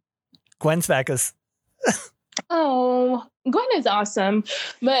 Gwen Svackas. Oh, Gwen is awesome,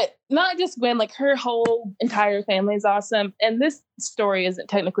 but not just Gwen, like her whole entire family is awesome. And this story isn't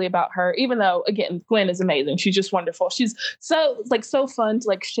technically about her, even though, again, Gwen is amazing. She's just wonderful. She's so fun to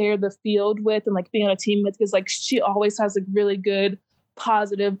like share the field with and like be on a team with, because like she always has like really good,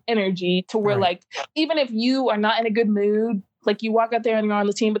 positive energy to where like, even if you are not in a good mood, like you walk out there and you're on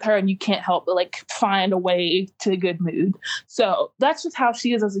the team with her and you can't help but like find a way to a good mood. So that's just how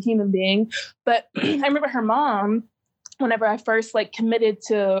she is as a human being. But I remember her mom, whenever I first like committed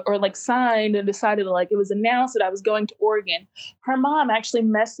to or like signed and decided to, like, it was announced that I was going to Oregon, her mom actually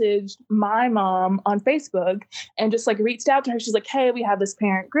messaged my mom on Facebook and just like reached out to her. She's like, "Hey, we have this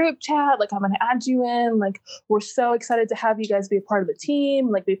parent group chat. Like, I'm going to add you in. Like, we're so excited to have you guys be a part of the team,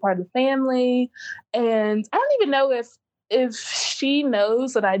 like be part of the family." And I don't even know if she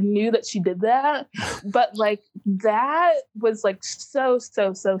knows that I knew that she did that, but like that was like so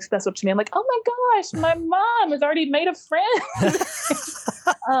special to me. I'm like, oh my gosh, my mom has already made a friend.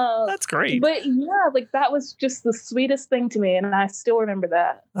 That's great. But yeah, like that was just the sweetest thing to me, and I still remember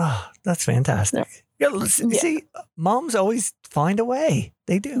that. Oh, that's fantastic. Yeah, see, moms always find a way.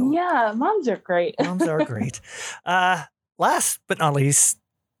 They do. Yeah, moms are great. Moms are great. Last but not least,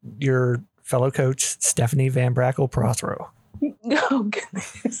 your fellow coach, Stephanie Van Brackle-Prothero. Oh,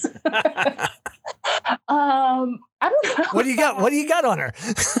 goodness. I don't know. What do you got on her?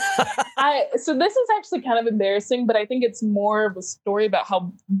 So this is actually kind of embarrassing, but I think it's more of a story about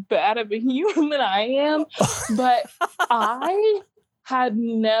how bad of a human I am. But I had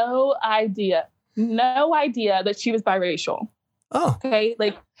no idea that she was biracial. Oh. Okay.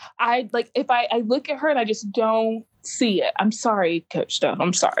 Like if I look at her and I just don't see it. I'm sorry, Coach Stone.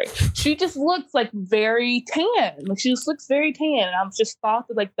 I'm sorry. She just looks like very tan. Like she just looks very tan. And I've just thought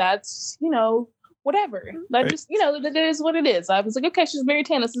that like that's, whatever. That just, that is what it is. I was like, okay, she's very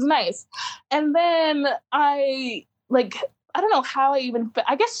tan. This is nice. And then I don't know how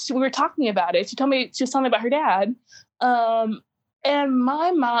I guess we were talking about it. She was telling me about her dad. And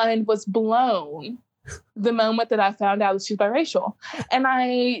my mind was blown the moment that I found out that she's biracial. And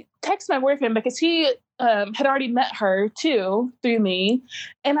I texted my boyfriend because he had already met her too through me.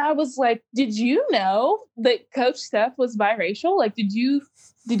 And I was like, did you know that Coach Steph was biracial? Like, did you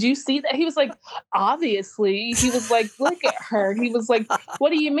see that? He was like, obviously. He was like, look at her. He was like, what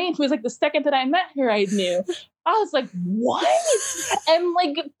do you mean? He was like, the second that I met her, I knew. I was like, what? And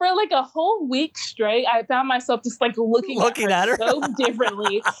like for like a whole week straight, I found myself just like looking at her so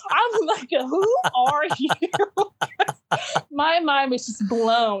differently. I was like, who are you? My mind was just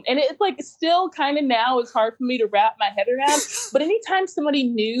blown. And it's like still kind of now is hard for me to wrap my head around. But anytime somebody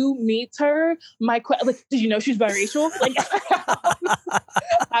new meets her, like, did you know she's biracial? Like,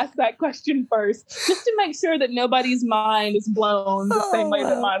 ask that question first, just to make sure that nobody's mind is blown the same way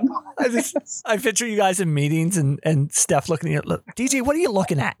that mine was. I picture you guys in meetings and Steph looking at you. Look, DJ, what are you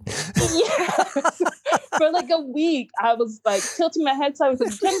looking at? Yes. For like a week, I was like tilting my head so I was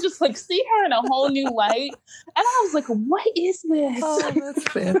like, can just like see her in a whole new light. And I was like, what is this? Oh, that's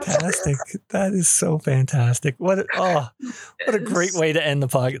fantastic. That is so fantastic. What a great way to end the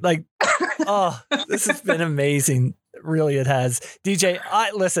podcast. Like, this has been amazing. Really, it has. DJ,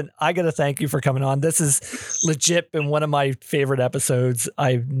 I got to thank you for coming on. This has legit been one of my favorite episodes.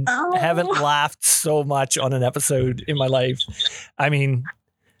 I haven't laughed so much on an episode in my life. I mean,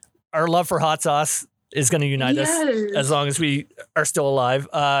 our love for hot sauce is going to unite us as long as we are still alive.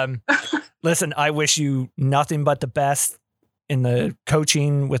 Listen, I wish you nothing but the best in the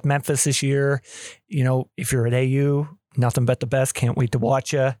coaching with Memphis this year. You know, if you're at AU, nothing but the best. Can't wait to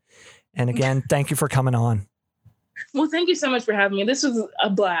watch you. And again, thank you for coming on. Well, thank you so much for having me. This was a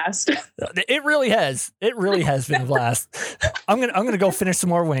blast. It really has. It really has been a blast. I'm gonna go finish some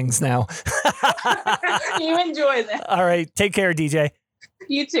more wings now. You enjoy that. All right. Take care, DJ.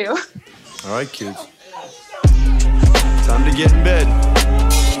 You too. All right, kids. Time to get in bed.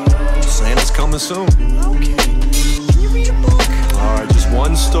 Santa's coming soon. Okay. Can you read a book? All right, just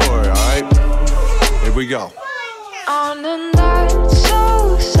one story, all right? Here we go. On a night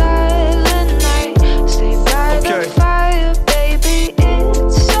so silent night, stay by the fire, baby.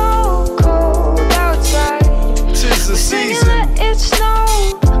 It's so cold outside. 'Tis the season. Let it snow.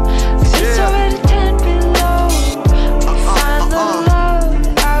 It's already 10 below. We find the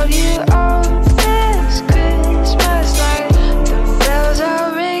love out here on this Christmas night. The bells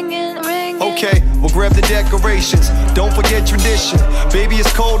are ringing, ringing. Okay, we'll grab the decorations. Don't forget tradition. Baby,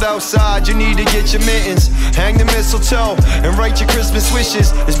 it's cold outside. You need to get your mittens. Hang the mistletoe and write your Christmas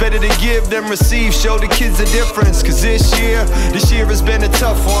wishes. It's better to give than receive. Show the kids the difference. Cause this year has been a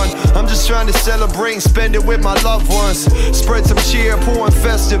tough one. I'm just trying to celebrate and spend it with my loved ones. Spread some cheer, pouring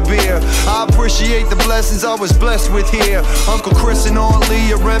festive beer. I appreciate the blessings I was blessed with here. Uncle Chris and Aunt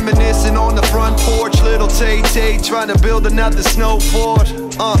Lee are reminiscing on the front porch. Little Tay-Tay trying to build another snow fort.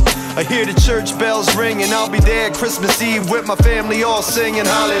 I hear the church bells ringing. I'll be there Christmas Eve with my family all singing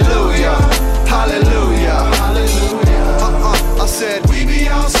hallelujah, hallelujah, hallelujah. I said we be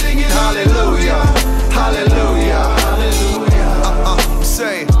all singing hallelujah, hallelujah, hallelujah. I'm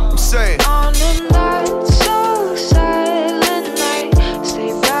saying. On a night so silent night,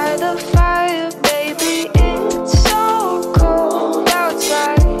 stay by the fire, baby. It's so cold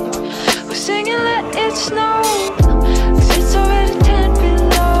outside. We're singing let it snow. It's already 10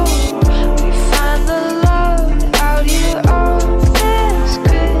 below. We find the love out here on this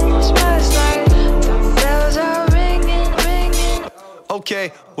Christmas night. The bells are ringing, ringing.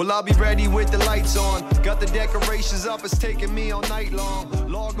 Okay, well I'll be ready with the lights on. Got the decorations up, it's taking me all night long.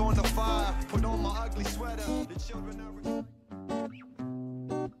 Log on the fire, put on my ugly sweater. The children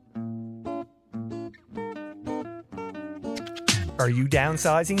Are you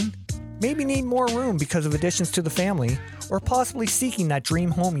downsizing? Maybe need more room because of additions to the family, or possibly seeking that dream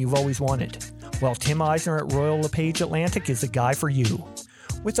home you've always wanted? Well, Tim Eisner at Royal LePage Atlantic is the guy for you.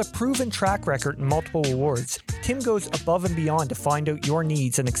 With a proven track record and multiple awards, Tim goes above and beyond to find out your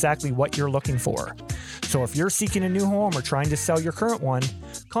needs and exactly what you're looking for. So if you're seeking a new home or trying to sell your current one,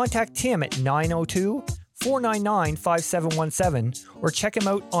 contact Tim at 902-499-5717 or check him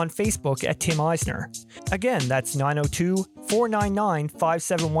out on Facebook at Tim Eisner. Again, that's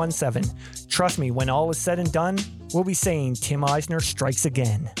 902-499-5717. Trust me, when all is said and done, we'll be saying Tim Eisner strikes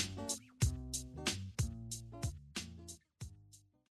again.